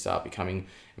when you start becoming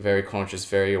very conscious,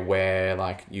 very aware,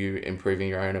 like you improving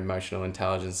your own emotional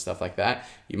intelligence, stuff like that.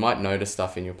 You might notice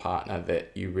stuff in your partner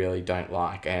that you really don't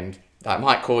like, and that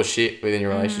might cause shit within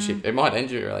your relationship. It might end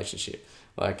your relationship.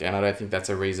 Like, and I don't think that's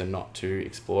a reason not to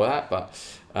explore that, but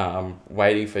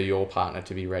waiting for your partner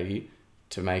to be ready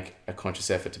to make a conscious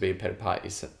effort to be a better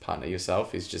partner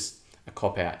yourself is just a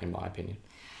cop-out, in my opinion.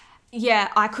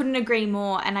 Yeah, I couldn't agree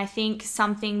more. And I think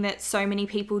something that so many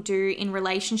people do in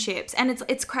relationships, and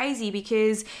it's crazy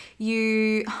because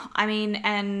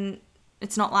and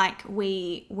it's not like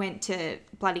we went to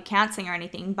bloody counselling or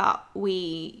anything, but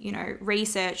we, you know,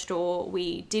 researched or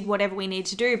we did whatever we need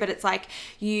to do. But it's like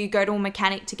you go to a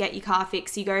mechanic to get your car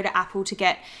fixed, you go to Apple to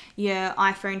get your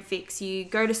iPhone fixed, you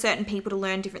go to certain people to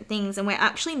learn different things, and we're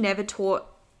actually never taught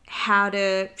how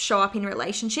to show up in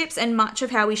relationships. And much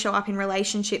of how we show up in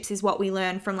relationships is what we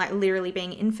learn from like literally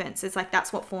being infants. It's like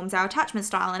that's what forms our attachment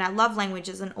style and our love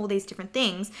languages and all these different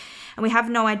things, and we have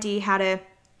no idea how to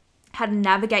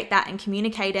navigate that and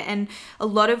communicate it. And a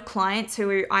lot of clients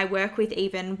who I work with,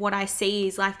 even what I see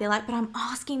is like, they're like, but I'm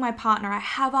asking my partner, I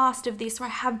have asked of this, or I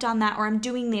have done that, or I'm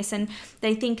doing this. And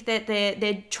they think that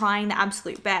they're trying the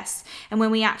absolute best. And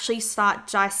when we actually start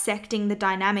dissecting the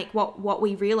dynamic, what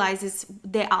we realize is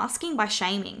they're asking by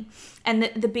shaming.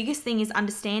 And the biggest thing is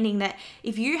understanding that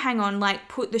if you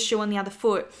put the shoe on the other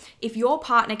foot, if your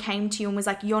partner came to you and was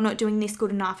like, you're not doing this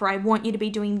good enough, or I want you to be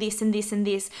doing this and this and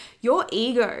this, your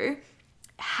ego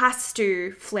has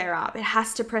to flare up. It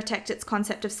has to protect its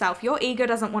concept of self. Your ego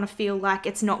doesn't want to feel like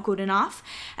it's not good enough.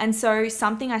 And so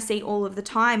something I see all of the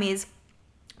time is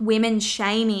women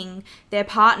shaming their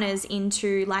partners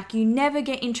into like, you never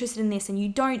get interested in this and you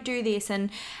don't do this, and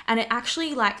it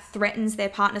actually like threatens their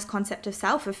partner's concept of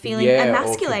self, of feeling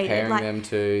emasculated. Or comparing them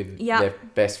to their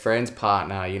best friend's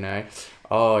partner, you know.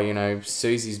 Oh, you know,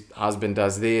 Susie's husband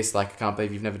does this, like I can't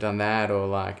believe you've never done that, or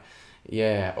like,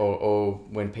 yeah, or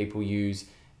when people use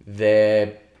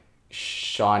their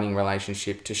shining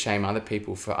relationship to shame other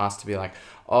people for us to be like,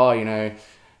 oh, you know,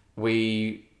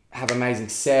 we have amazing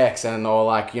sex, and or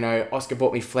like, you know, Oscar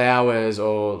bought me flowers,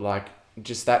 or like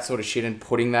just that sort of shit, and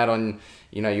putting that on,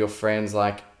 you know, your friends.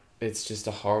 Like, it's just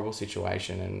a horrible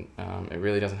situation, and it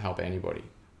really doesn't help anybody.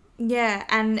 Yeah,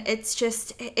 and it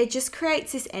just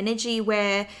creates this energy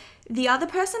where the other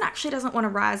person actually doesn't want to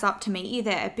rise up to meet you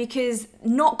there, because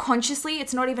not consciously,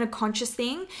 it's not even a conscious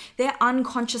thing. Their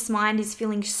unconscious mind is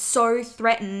feeling so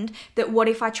threatened that what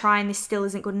if I try and this still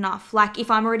isn't good enough? Like,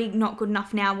 if I'm already not good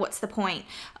enough now, what's the point?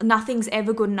 Nothing's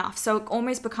ever good enough. So it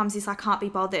almost becomes this, I can't be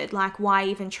bothered. Like, why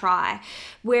even try?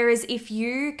 Whereas if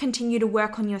you continue to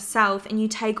work on yourself and you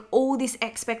take all this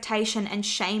expectation and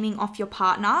shaming off your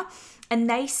partner, and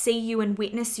they see you and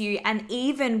witness you, and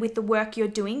even with the work you're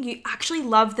doing, you actually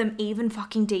love them even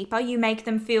fucking deeper. You make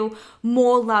them feel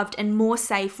more loved and more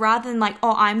safe, rather than like,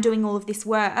 oh, I'm doing all of this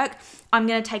work, I'm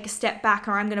going to take a step back,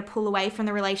 or I'm going to pull away from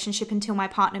the relationship until my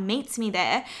partner meets me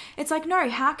there. It's like, no,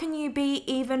 how can you be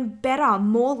even better,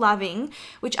 more loving,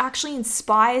 which actually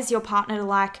inspires your partner to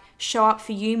like show up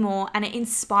for you more, and it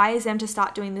inspires them to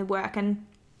start doing the work. And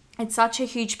it's such a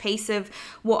huge piece of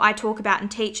what I talk about and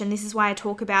teach. And this is why I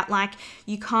talk about like,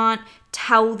 you can't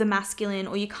tell the masculine,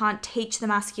 or you can't teach the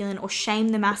masculine, or shame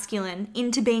the masculine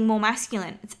into being more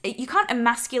masculine. You can't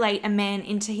emasculate a man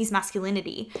into his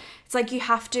masculinity. It's like you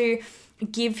have to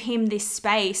give him this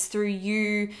space through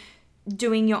you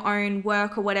doing your own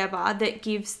work or whatever that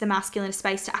gives the masculine a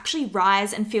space to actually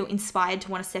rise and feel inspired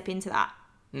to want to step into that.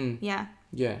 Yeah.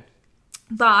 Yeah.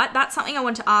 But that's something I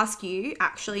want to ask you,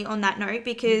 actually, on that note,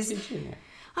 because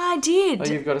I did. Oh,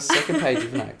 you've got a second page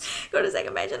of notes. Got a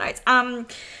second page of notes.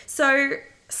 So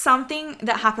something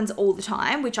that happens all the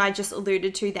time, which I just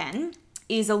alluded to then,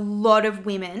 is a lot of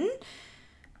women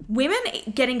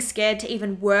getting scared to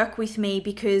even work with me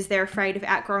because they're afraid of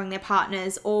outgrowing their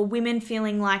partners, or women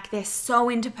feeling like they're so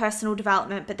into personal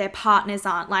development but their partners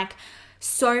aren't. Like,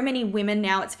 so many women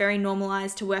now, it's very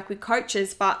normalized to work with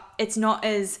coaches, but it's not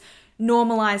as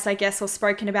normalized, I guess, or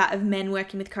spoken about of men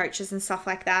working with coaches and stuff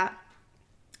like that.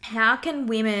 How can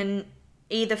women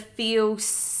either feel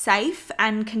safe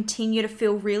and continue to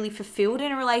feel really fulfilled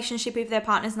in a relationship if their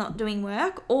partner's not doing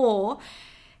work, or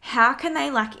how can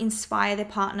they like inspire their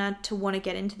partner to want to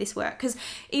get into this work? Because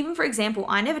even, for example,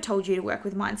 I never told you to work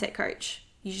with a mindset coach.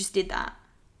 You just did that.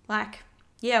 Like,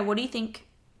 yeah, what do you think?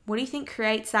 What do you think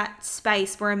creates that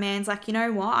space where a man's like, you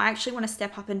know what, I actually want to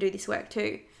step up and do this work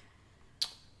too?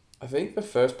 I think the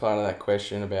first part of that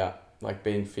question about like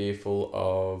being fearful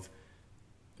of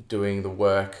doing the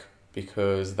work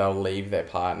because they'll leave their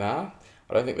partner,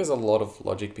 I don't think there's a lot of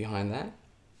logic behind that.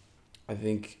 I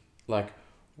think like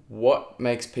what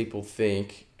makes people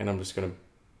think, and I'm just going to,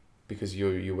 because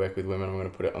you work with women, I'm going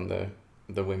to put it on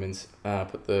the women's,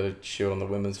 put the shoe on the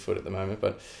women's foot at the moment,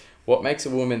 but what makes a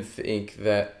woman think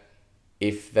that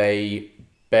if they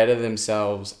better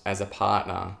themselves as a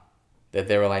partner, that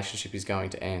their relationship is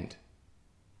going to end?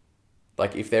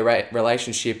 Like if their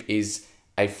relationship is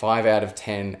a 5 out of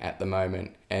 10 at the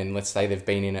moment, and let's say they've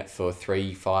been in it for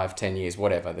 3, 5, 10 years,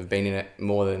 whatever, they've been in it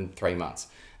more than 3 months,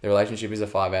 the relationship is a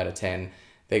 5 out of 10,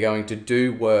 they're going to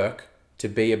do work to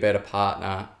be a better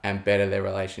partner and better their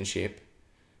relationship.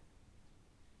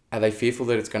 Are they fearful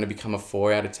that it's going to become a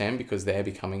 4 out of 10 because they're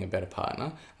becoming a better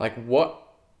partner? Like, what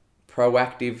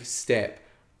proactive step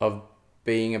of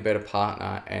being a better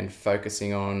partner and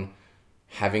focusing on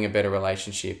having a better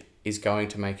relationship is going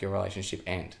to make your relationship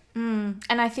end?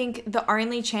 And I think the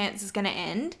only chance it's going to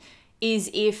end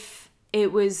is if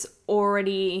it was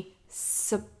already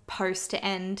supposed to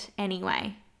end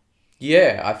anyway.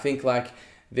 Yeah, I think like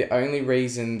the only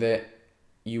reason that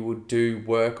you would do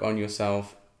work on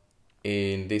yourself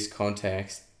in this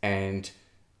context and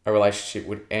a relationship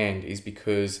would end is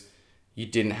because you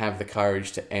didn't have the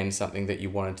courage to end something that you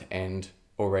wanted to end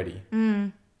already.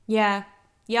 Yeah.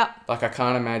 Yep. Like I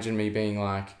can't imagine me being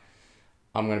like,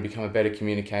 I'm going to become a better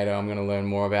communicator, I'm going to learn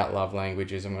more about love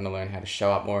languages, I'm going to learn how to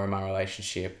show up more in my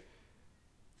relationship,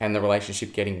 and the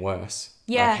relationship getting worse.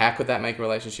 Yeah. Like, how could that make a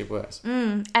relationship worse?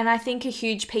 And I think a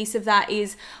huge piece of that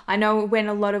is, I know when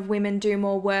a lot of women do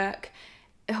more work,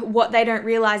 what they don't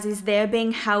realize is they're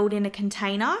being held in a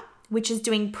container, which is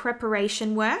doing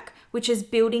preparation work, which is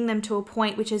building them to a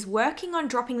point, which is working on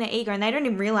dropping their ego. And they don't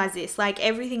even realize this. Like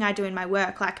everything I do in my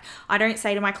work, like I don't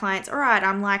say to my clients, all right,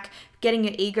 I'm like getting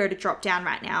your ego to drop down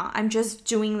right now. I'm just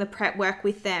doing the prep work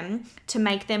with them to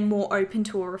make them more open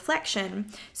to a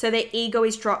reflection. So their ego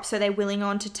is dropped, so they're willing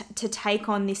on to take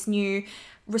on this new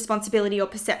responsibility or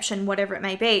perception, whatever it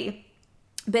may be.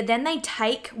 But then they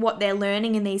take what they're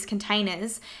learning in these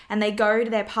containers and they go to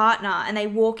their partner and they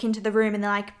walk into the room and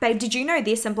they're like, babe, did you know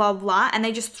this? And blah, blah, blah. And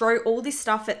they just throw all this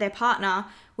stuff at their partner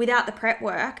without the prep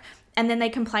work. And then they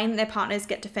complain that their partners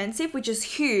get defensive, which is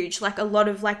huge. Like a lot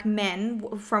of like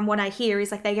men, from what I hear,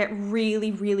 is like they get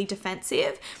really, really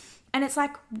defensive. And it's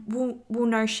like, well,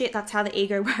 no shit. That's how the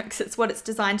ego works. It's what it's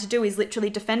designed to do, is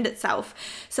literally defend itself.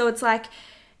 So it's like,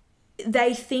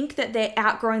 they think that they're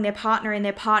outgrowing their partner and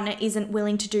their partner isn't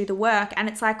willing to do the work. And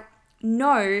it's like,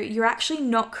 no, you're actually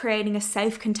not creating a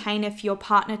safe container for your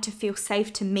partner to feel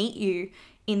safe to meet you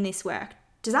in this work.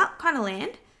 Does that kind of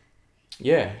land?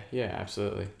 Yeah,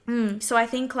 absolutely. So I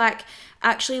think like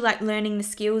actually like learning the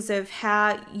skills of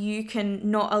how you can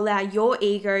not allow your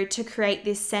ego to create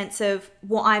this sense of,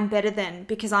 well, I'm better than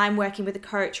because I'm working with a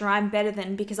coach, or I'm better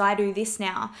than because I do this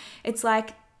now. It's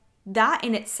like that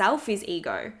in itself is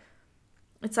ego.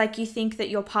 It's like you think that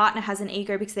your partner has an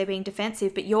ego because they're being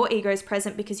defensive, but your ego is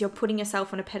present because you're putting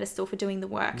yourself on a pedestal for doing the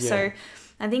work. Yeah. So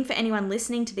I think for anyone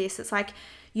listening to this, it's like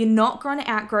you're not going to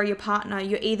outgrow your partner.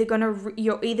 You're either going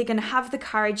to have the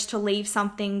courage to leave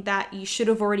something that you should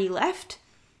have already left,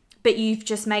 but you've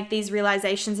just made these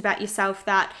realizations about yourself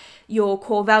that your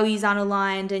core values aren't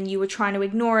aligned and you were trying to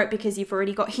ignore it because you've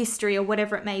already got history or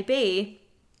whatever it may be.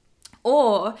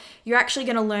 Or you're actually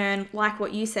going to learn, like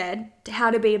what you said, how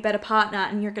to be a better partner,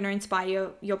 and you're going to inspire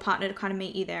your partner to kind of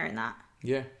meet you there in that.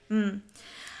 Yeah.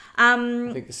 I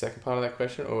think the second part of that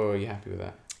question, or are you happy with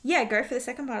that? Yeah, go for the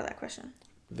second part of that question.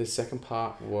 The second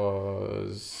part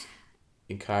was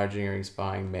encouraging or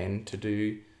inspiring men to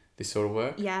do this sort of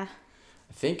work. Yeah.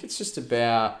 I think it's just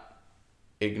about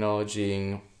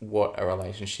acknowledging what a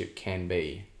relationship can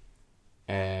be,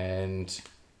 and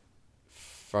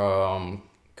from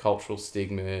cultural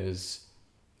stigmas,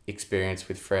 experience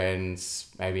with friends,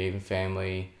 maybe even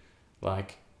family,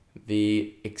 like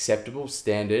the acceptable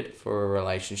standard for a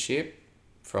relationship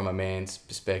from a man's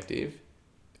perspective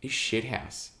is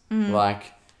shithouse.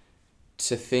 Like,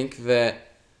 to think that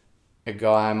a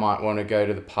guy might want to go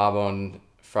to the pub on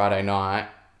Friday night,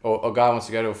 or a guy wants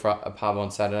to go to a pub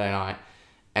on Saturday night,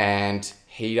 and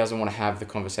he doesn't want to have the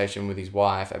conversation with his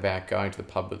wife about going to the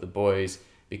pub with the boys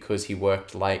because he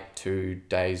worked late 2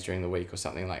 days during the week or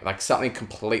something like something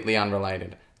completely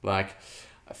unrelated. Like,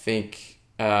 I think...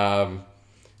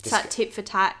 it's that tit for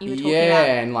tat you were talking about. about.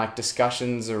 Yeah, and like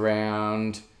discussions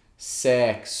around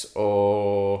sex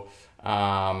or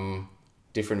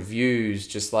different views,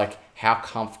 just like how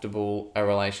comfortable a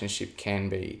relationship can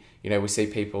be. You know, we see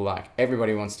people like,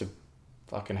 everybody wants to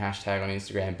fucking hashtag on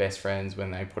Instagram best friends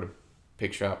when they put a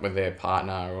picture up with their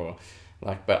partner, or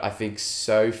like, but I think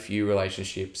so few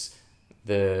relationships,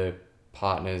 the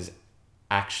partners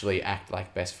actually act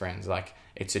like best friends. Like,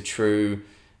 it's a true,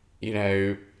 you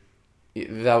know,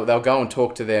 they'll go and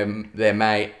talk to their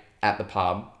mate at the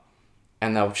pub,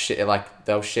 and they'll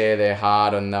share their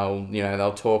heart, and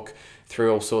they'll talk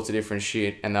through all sorts of different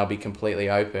shit, and they'll be completely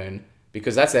open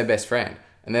because that's their best friend.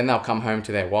 And then they'll come home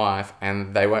to their wife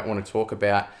and they won't want to talk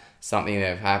about something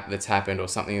that's happened or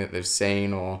something that they've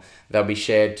seen, or they'll be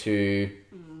shared to...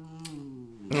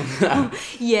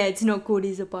 Yeah, it's not good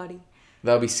as a buddy.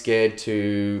 They'll be scared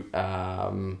to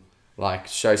like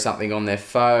show something on their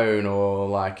phone, or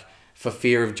like for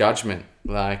fear of judgment.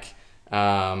 Like,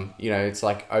 it's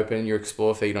like open your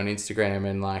explore feed on Instagram,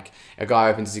 and like a guy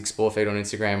opens his explore feed on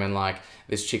Instagram and like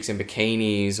there's chicks in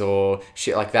bikinis or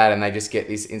shit like that, and they just get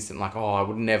this instant like, oh, I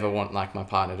would never want like my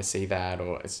partner to see that.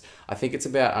 Or I think it's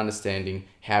about understanding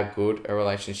how good a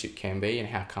relationship can be and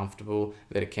how comfortable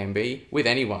that it can be with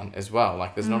anyone as well.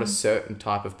 Like, there's not a certain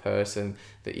type of person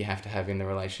that you have to have in the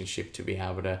relationship to be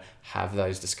able to have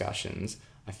those discussions.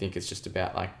 I think it's just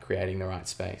about like creating the right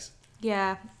space.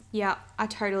 Yeah, I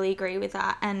totally agree with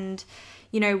that. And,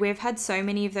 you know, we've had so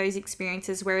many of those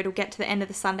experiences where it'll get to the end of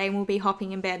the Sunday and we'll be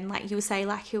hopping in bed, and like you'll say,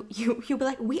 like, you'll be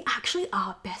like, we actually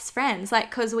are best friends. Like,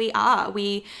 because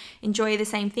we enjoy the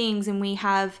same things, and we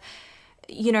have,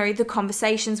 you know, the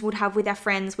conversations we'd have with our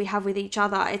friends, we have with each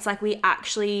other. It's like we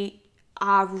actually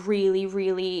are really,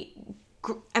 really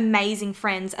amazing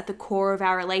friends at the core of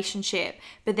our relationship,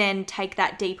 but then take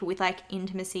that deeper with like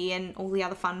intimacy and all the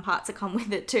other fun parts that come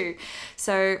with it too.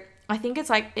 So I think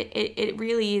it's like it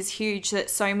really is huge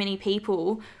that so many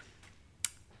people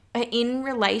are in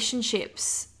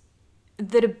relationships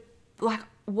that are like,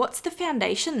 what's the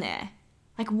foundation there?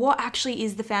 Like, what actually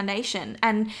is the foundation?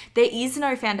 And there is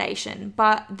no foundation,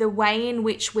 but the way in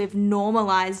which we've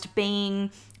normalized being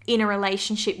in a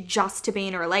relationship just to be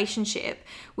in a relationship,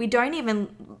 we don't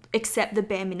even accept the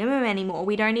bare minimum anymore.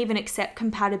 We don't even accept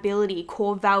compatibility,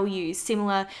 core values,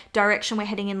 similar direction we're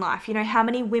heading in life. You know, how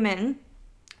many women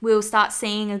will start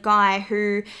seeing a guy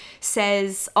who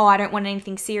says, oh, I don't want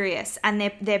anything serious, and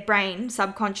their brain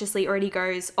subconsciously already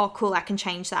goes, oh, cool, I can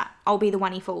change that. I'll be the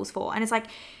one he falls for. And it's like,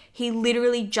 he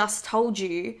literally just told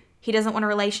you he doesn't want a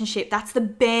relationship. That's the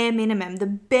bare minimum. The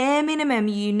bare minimum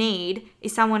you need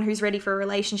is someone who's ready for a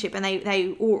relationship, and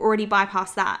they already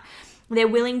bypass that. They're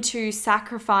willing to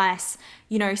sacrifice,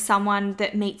 you know, someone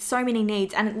that meets so many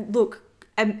needs. And look,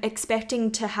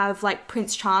 expecting to have like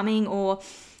Prince Charming or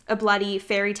a bloody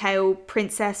fairy tale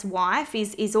princess wife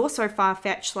is also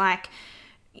far-fetched. Like,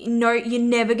 no, you're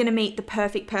never going to meet the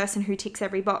perfect person who ticks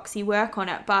every box. You work on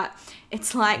it, but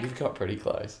it's like... You've got pretty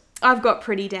close. I've got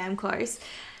pretty damn close.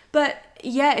 But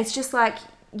yeah, it's just like,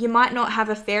 you might not have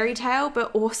a fairy tale,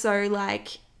 but also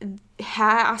like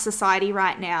how our society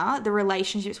right now, the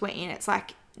relationships we're in, it's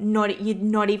like you're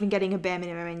not even getting a bare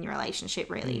minimum in your relationship,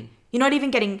 really. You're not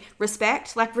even getting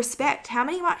respect. Like, respect, how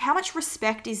much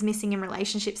respect is missing in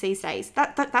relationships these days?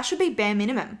 That should be bare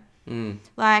minimum.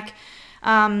 Like,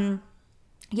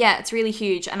 yeah, it's really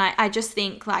huge. And I just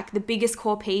think like the biggest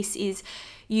core piece is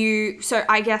so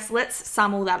I guess let's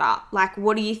sum all that up. Like,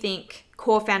 what do you think?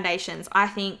 Core foundations. I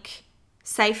think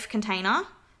safe container,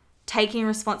 taking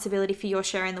responsibility for your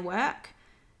share in the work,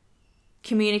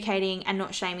 communicating and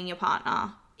not shaming your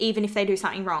partner, even if they do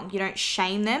something wrong. You don't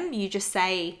shame them. You just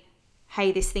say,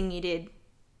 hey, this thing you did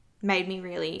made me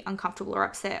really uncomfortable or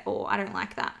upset, or I don't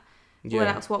like that. Yeah. What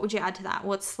else? What would you add to that?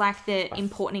 What's like the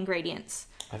important ingredients?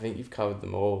 I think you've covered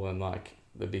them all, and like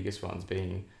the biggest ones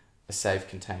being a safe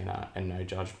container and no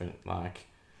judgment. Like,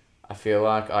 I feel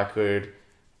like I could...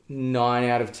 9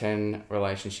 out of 10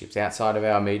 relationships outside of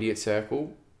our immediate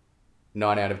circle,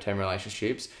 9 out of 10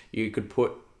 relationships, you could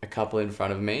put a couple in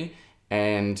front of me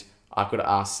and I could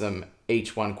ask them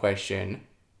each one question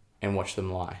and watch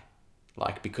them lie.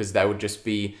 Like, because they would just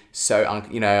be so,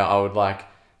 I would like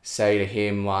say to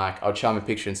him, like, I'd show him a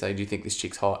picture and say, do you think this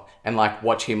chick's hot? And like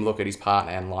watch him look at his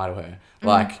partner and lie to her.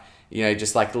 Like, you know,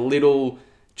 just like little,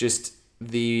 just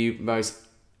the most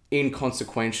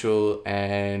inconsequential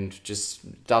and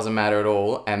just doesn't matter at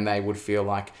all. And they would feel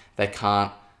like they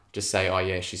can't just say, oh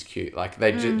yeah, she's cute. Like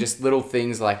they just little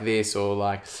things like this, or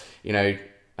like, you know,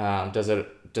 does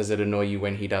it annoy you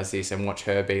when he does this, and watch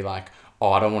her be like,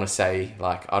 oh, I don't want to say,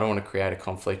 like, I don't want to create a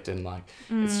conflict. And like,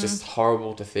 it's just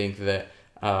horrible to think that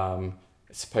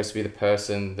it's supposed to be the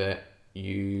person that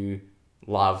you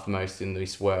love most in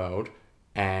this world,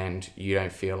 and you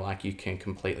don't feel like you can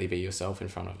completely be yourself in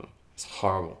front of them. It's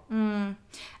horrible.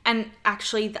 And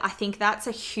actually, I think that's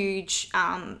a huge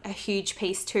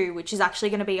piece too, which is actually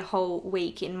going to be a whole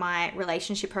week in my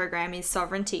relationship program, is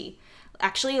sovereignty.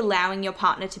 Actually allowing your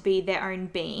partner to be their own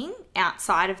being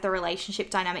outside of the relationship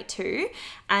dynamic too.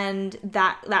 And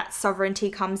that sovereignty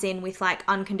comes in with like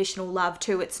unconditional love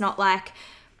too. It's not like,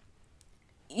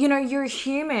 you know, you're a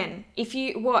human.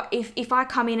 If I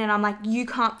come in and I'm like, you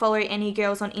can't follow any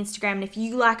girls on Instagram, and if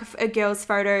you like a girl's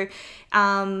photo,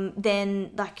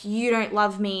 then like you don't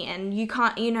love me, and you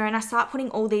can't, you know, and I start putting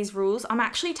all these rules, I'm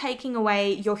actually taking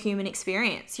away your human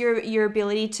experience, your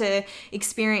ability to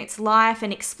experience life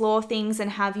and explore things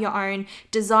and have your own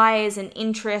desires and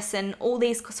interests and all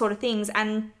these sort of things.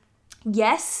 And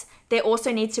yes, there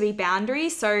also needs to be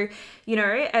boundaries. So, you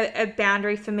know, a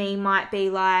boundary for me might be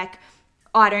like,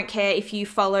 I don't care if you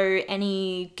follow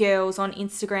any girls on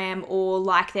Instagram or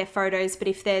like their photos, but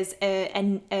if there's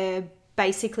a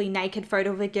basically naked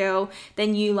photo of a girl,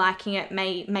 then you liking it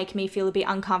may make me feel a bit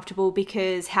uncomfortable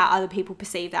because how other people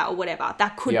perceive that or whatever.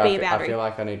 That could be a boundary. I feel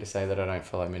like I need to say that I don't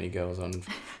follow many girls on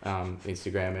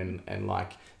Instagram and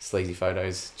like sleazy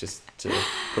photos, just to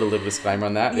put a little disclaimer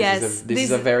on that. This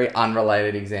is a very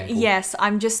unrelated example. Yes,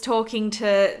 I'm just talking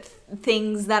to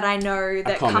things that I know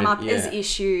that come up as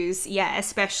issues,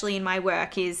 especially in my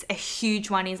work. Is a huge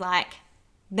one is like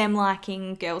them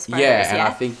liking girls' photos. And I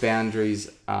think boundaries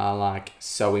are like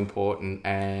so important,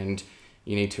 and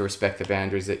you need to respect the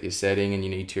boundaries that you're setting, and you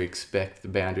need to respect the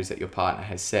boundaries that your partner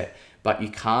has set. But you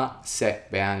can't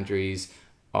set boundaries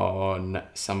on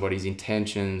somebody's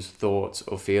intentions, thoughts,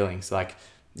 or feelings. Like,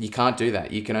 you can't do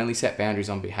that. You can only set boundaries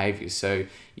on behaviors. So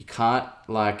you can't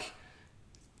like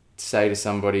say to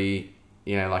somebody,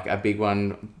 you know, like a big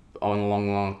one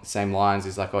along the same lines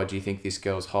is like, oh, do you think this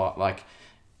girl's hot? Like,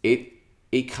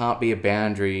 it can't be a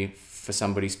boundary for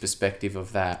somebody's perspective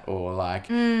of that, or like,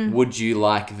 would you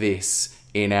like this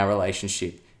in our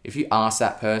relationship? If you ask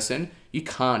that person, you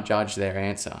can't judge their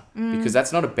answer because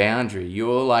that's not a boundary.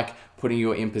 You're like putting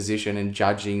your imposition and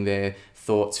judging their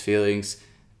thoughts, feelings,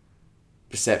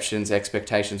 perceptions,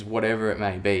 expectations, whatever it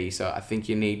may be. So I think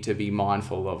you need to be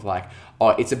mindful of like, oh,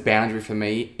 it's a boundary for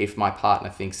me if my partner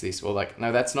thinks this. Or like,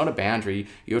 no, that's not a boundary.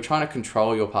 You're trying to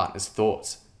control your partner's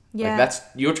thoughts. Yeah. Like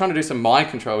you're trying to do some mind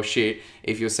control shit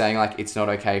if you're saying like, it's not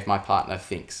okay if my partner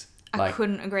thinks. I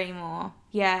couldn't agree more.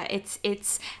 Yeah,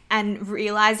 it's and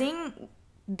realizing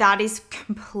that is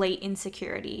complete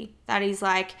insecurity. That is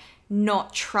like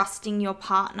not trusting your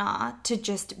partner to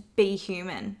just be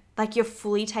human. Like, you're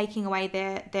fully taking away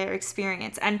their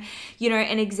experience. And, you know,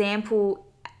 an example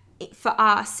for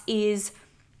us is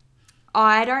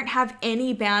I don't have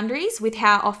any boundaries with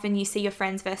how often you see your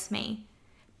friends versus me.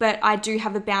 But I do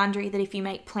have a boundary that if you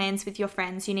make plans with your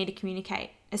friends, you need to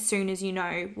communicate as soon as you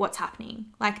know what's happening.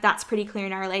 Like, that's pretty clear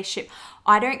in our relationship.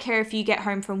 I don't care if you get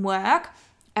home from work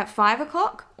at 5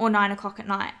 o'clock or 9 o'clock at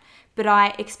night, but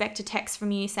I expect a text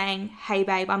from you saying, hey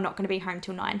babe, I'm not going to be home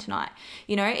till 9 tonight.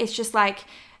 You know, it's just like,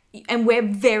 and we're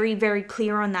very, very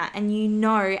clear on that. And you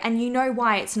know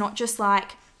why. It's not just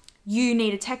like, you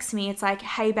need to text me. It's like,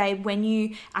 hey babe, when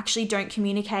you actually don't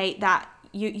communicate that,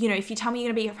 you know, if you tell me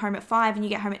you're going to be home at 5 and you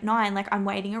get home at 9, like, I'm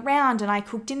waiting around and I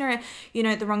cooked dinner, you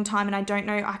know, at the wrong time, and I don't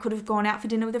know, I could have gone out for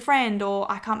dinner with a friend,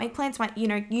 or I can't make plans. You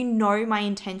know my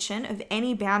intention of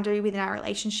any boundary within our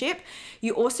relationship.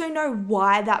 You also know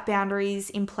why that boundary is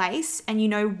in place, and you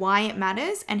know why it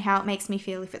matters and how it makes me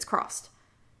feel if it's crossed.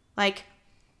 Like,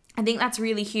 I think that's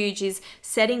really huge, is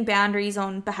setting boundaries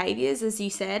on behaviors, as you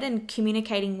said, and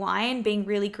communicating why, and being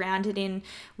really grounded in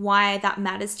why that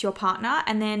matters to your partner.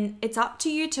 And then it's up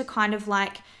to you to kind of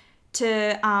like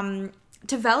to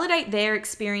validate their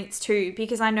experience too,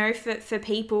 because I know for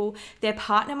people, their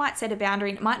partner might set a boundary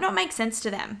and it might not make sense to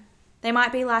them. They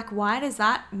might be like, why does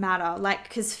that matter? Like,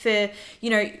 because for, you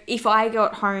know, if I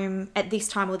got home at this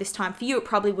time or this time, for you, it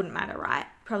probably wouldn't matter, right?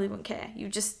 Probably wouldn't care. You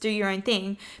just do your own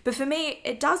thing. But for me,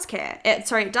 it does care.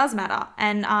 It does matter.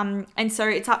 And so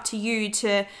it's up to you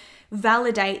to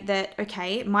validate that,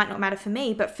 okay, it might not matter for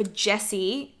me, but for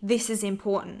Jessie, this is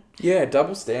important. Yeah,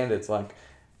 double standards. Like,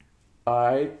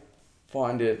 I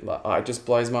find it it just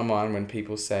blows my mind when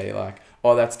people say like,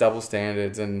 oh, that's double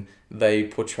standards, and they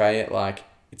portray it like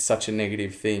it's such a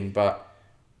negative thing. But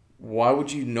why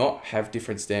would you not have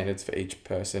different standards for each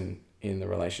person in the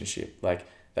relationship? Like,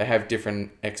 they have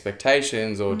different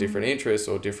expectations or different interests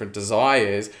or different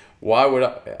desires. Why would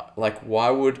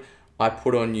I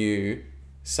put on you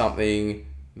something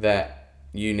that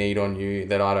you need on you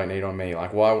that I don't need on me?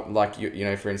 Like, why, like, you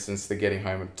know, for instance, the getting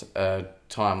home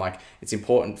time, like, it's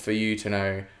important for you to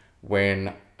know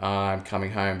when I'm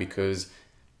coming home because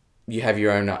you have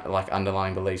your own, like,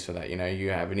 underlying beliefs for that. You know, you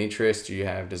have an interest, you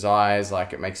have desires,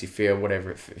 like, it makes you feel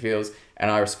whatever it feels,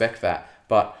 and I respect that.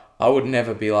 But I would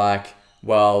never be like,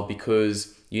 well,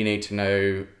 because you need to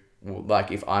know,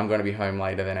 like, if I'm going to be home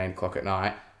later than 8 o'clock at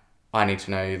night, I need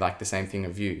to know, like, the same thing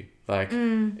of you. Like,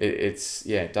 it's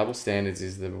double standards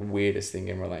is the weirdest thing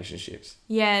in relationships.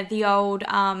 Yeah, the old,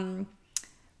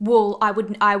 well,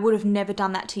 I would have never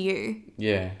done that to you.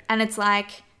 Yeah. And it's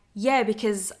like, yeah,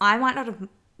 because I might not have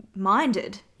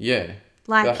minded. Yeah.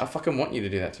 Like, I fucking want you to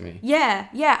do that to me. Yeah,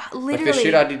 literally. Like, the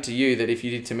shit I did to you, that if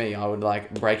you did to me, I would,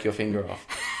 like, break your finger off.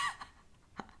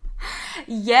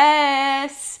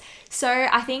 Yes. So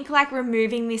I think, like,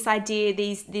 removing this idea,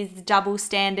 these double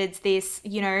standards, this,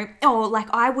 you know, oh, like,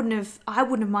 I wouldn't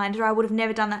have minded, or I would have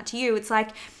never done that to you. It's like,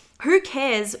 who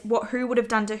cares who would have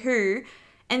done to who?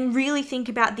 And really think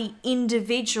about the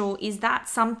individual. Is that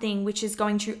something which is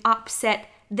going to upset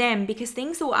them? Because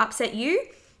things that will upset you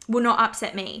will not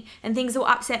upset me, and things that will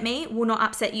upset me will not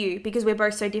upset you, because we're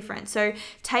both so different. So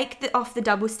take off the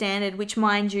double standard, which,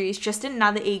 mind you, is just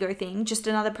another ego thing, just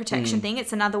another protection thing.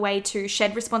 It's another way to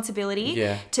shed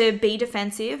responsibility, to be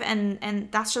defensive, and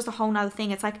that's just a whole nother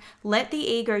thing. It's like, let the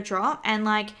ego drop, and,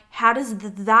 like, how does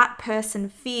that person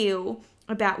feel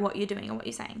about what you're doing and what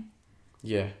you're saying?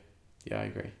 Yeah, I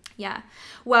agree. Yeah.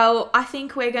 Well, I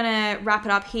think we're going to wrap it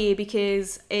up here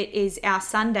because it is our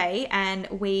Sunday and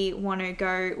we want to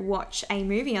go watch a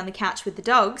movie on the couch with the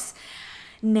dogs.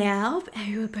 Now,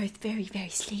 we're both very, very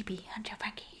sleepy, aren't you,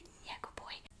 Frankie? Yeah, good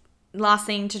boy. Last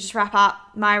thing to just wrap up,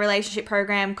 my relationship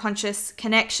program, Conscious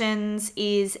Connections,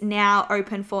 is now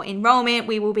open for enrollment.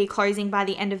 We will be closing by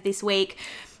the end of this week.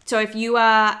 So if you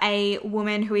are a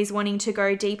woman who is wanting to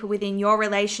go deeper within your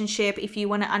relationship, if you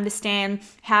want to understand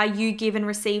how you give and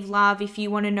receive love, if you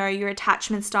want to know your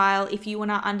attachment style, if you want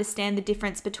to understand the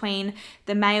difference between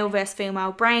the male versus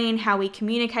female brain, how we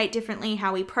communicate differently,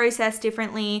 how we process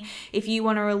differently, if you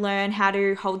want to learn how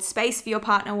to hold space for your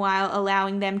partner while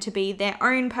allowing them to be their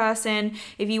own person,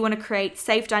 if you want to create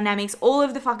safe dynamics, all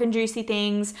of the fucking juicy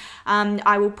things,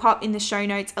 I will pop in the show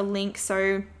notes a link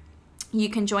so you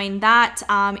can join that.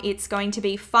 It's going to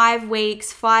be 5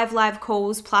 weeks, 5 live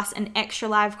calls, plus an extra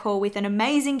live call with an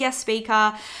amazing guest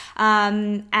speaker.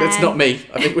 That's not me.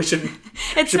 I think we should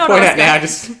it's should not point Oscar. out now,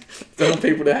 just want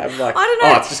people to have, like, I don't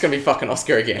know. Oh, it's just going to be fucking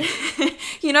Oscar again.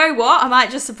 You know what? I might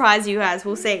just surprise you guys.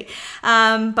 We'll see.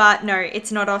 But no,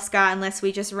 it's not Oscar unless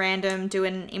we just random do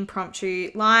an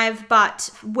impromptu live. But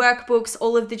workbooks,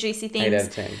 all of the juicy things. 8 out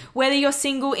of 10. Whether you're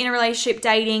single, in a relationship,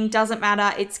 dating, doesn't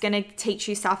matter. It's going to teach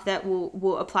you stuff that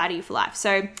will apply to you for life.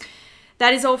 So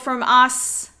that is all from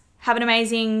us. Have an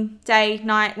amazing day,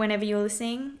 night, whenever you're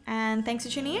listening. And thanks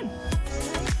for tuning in.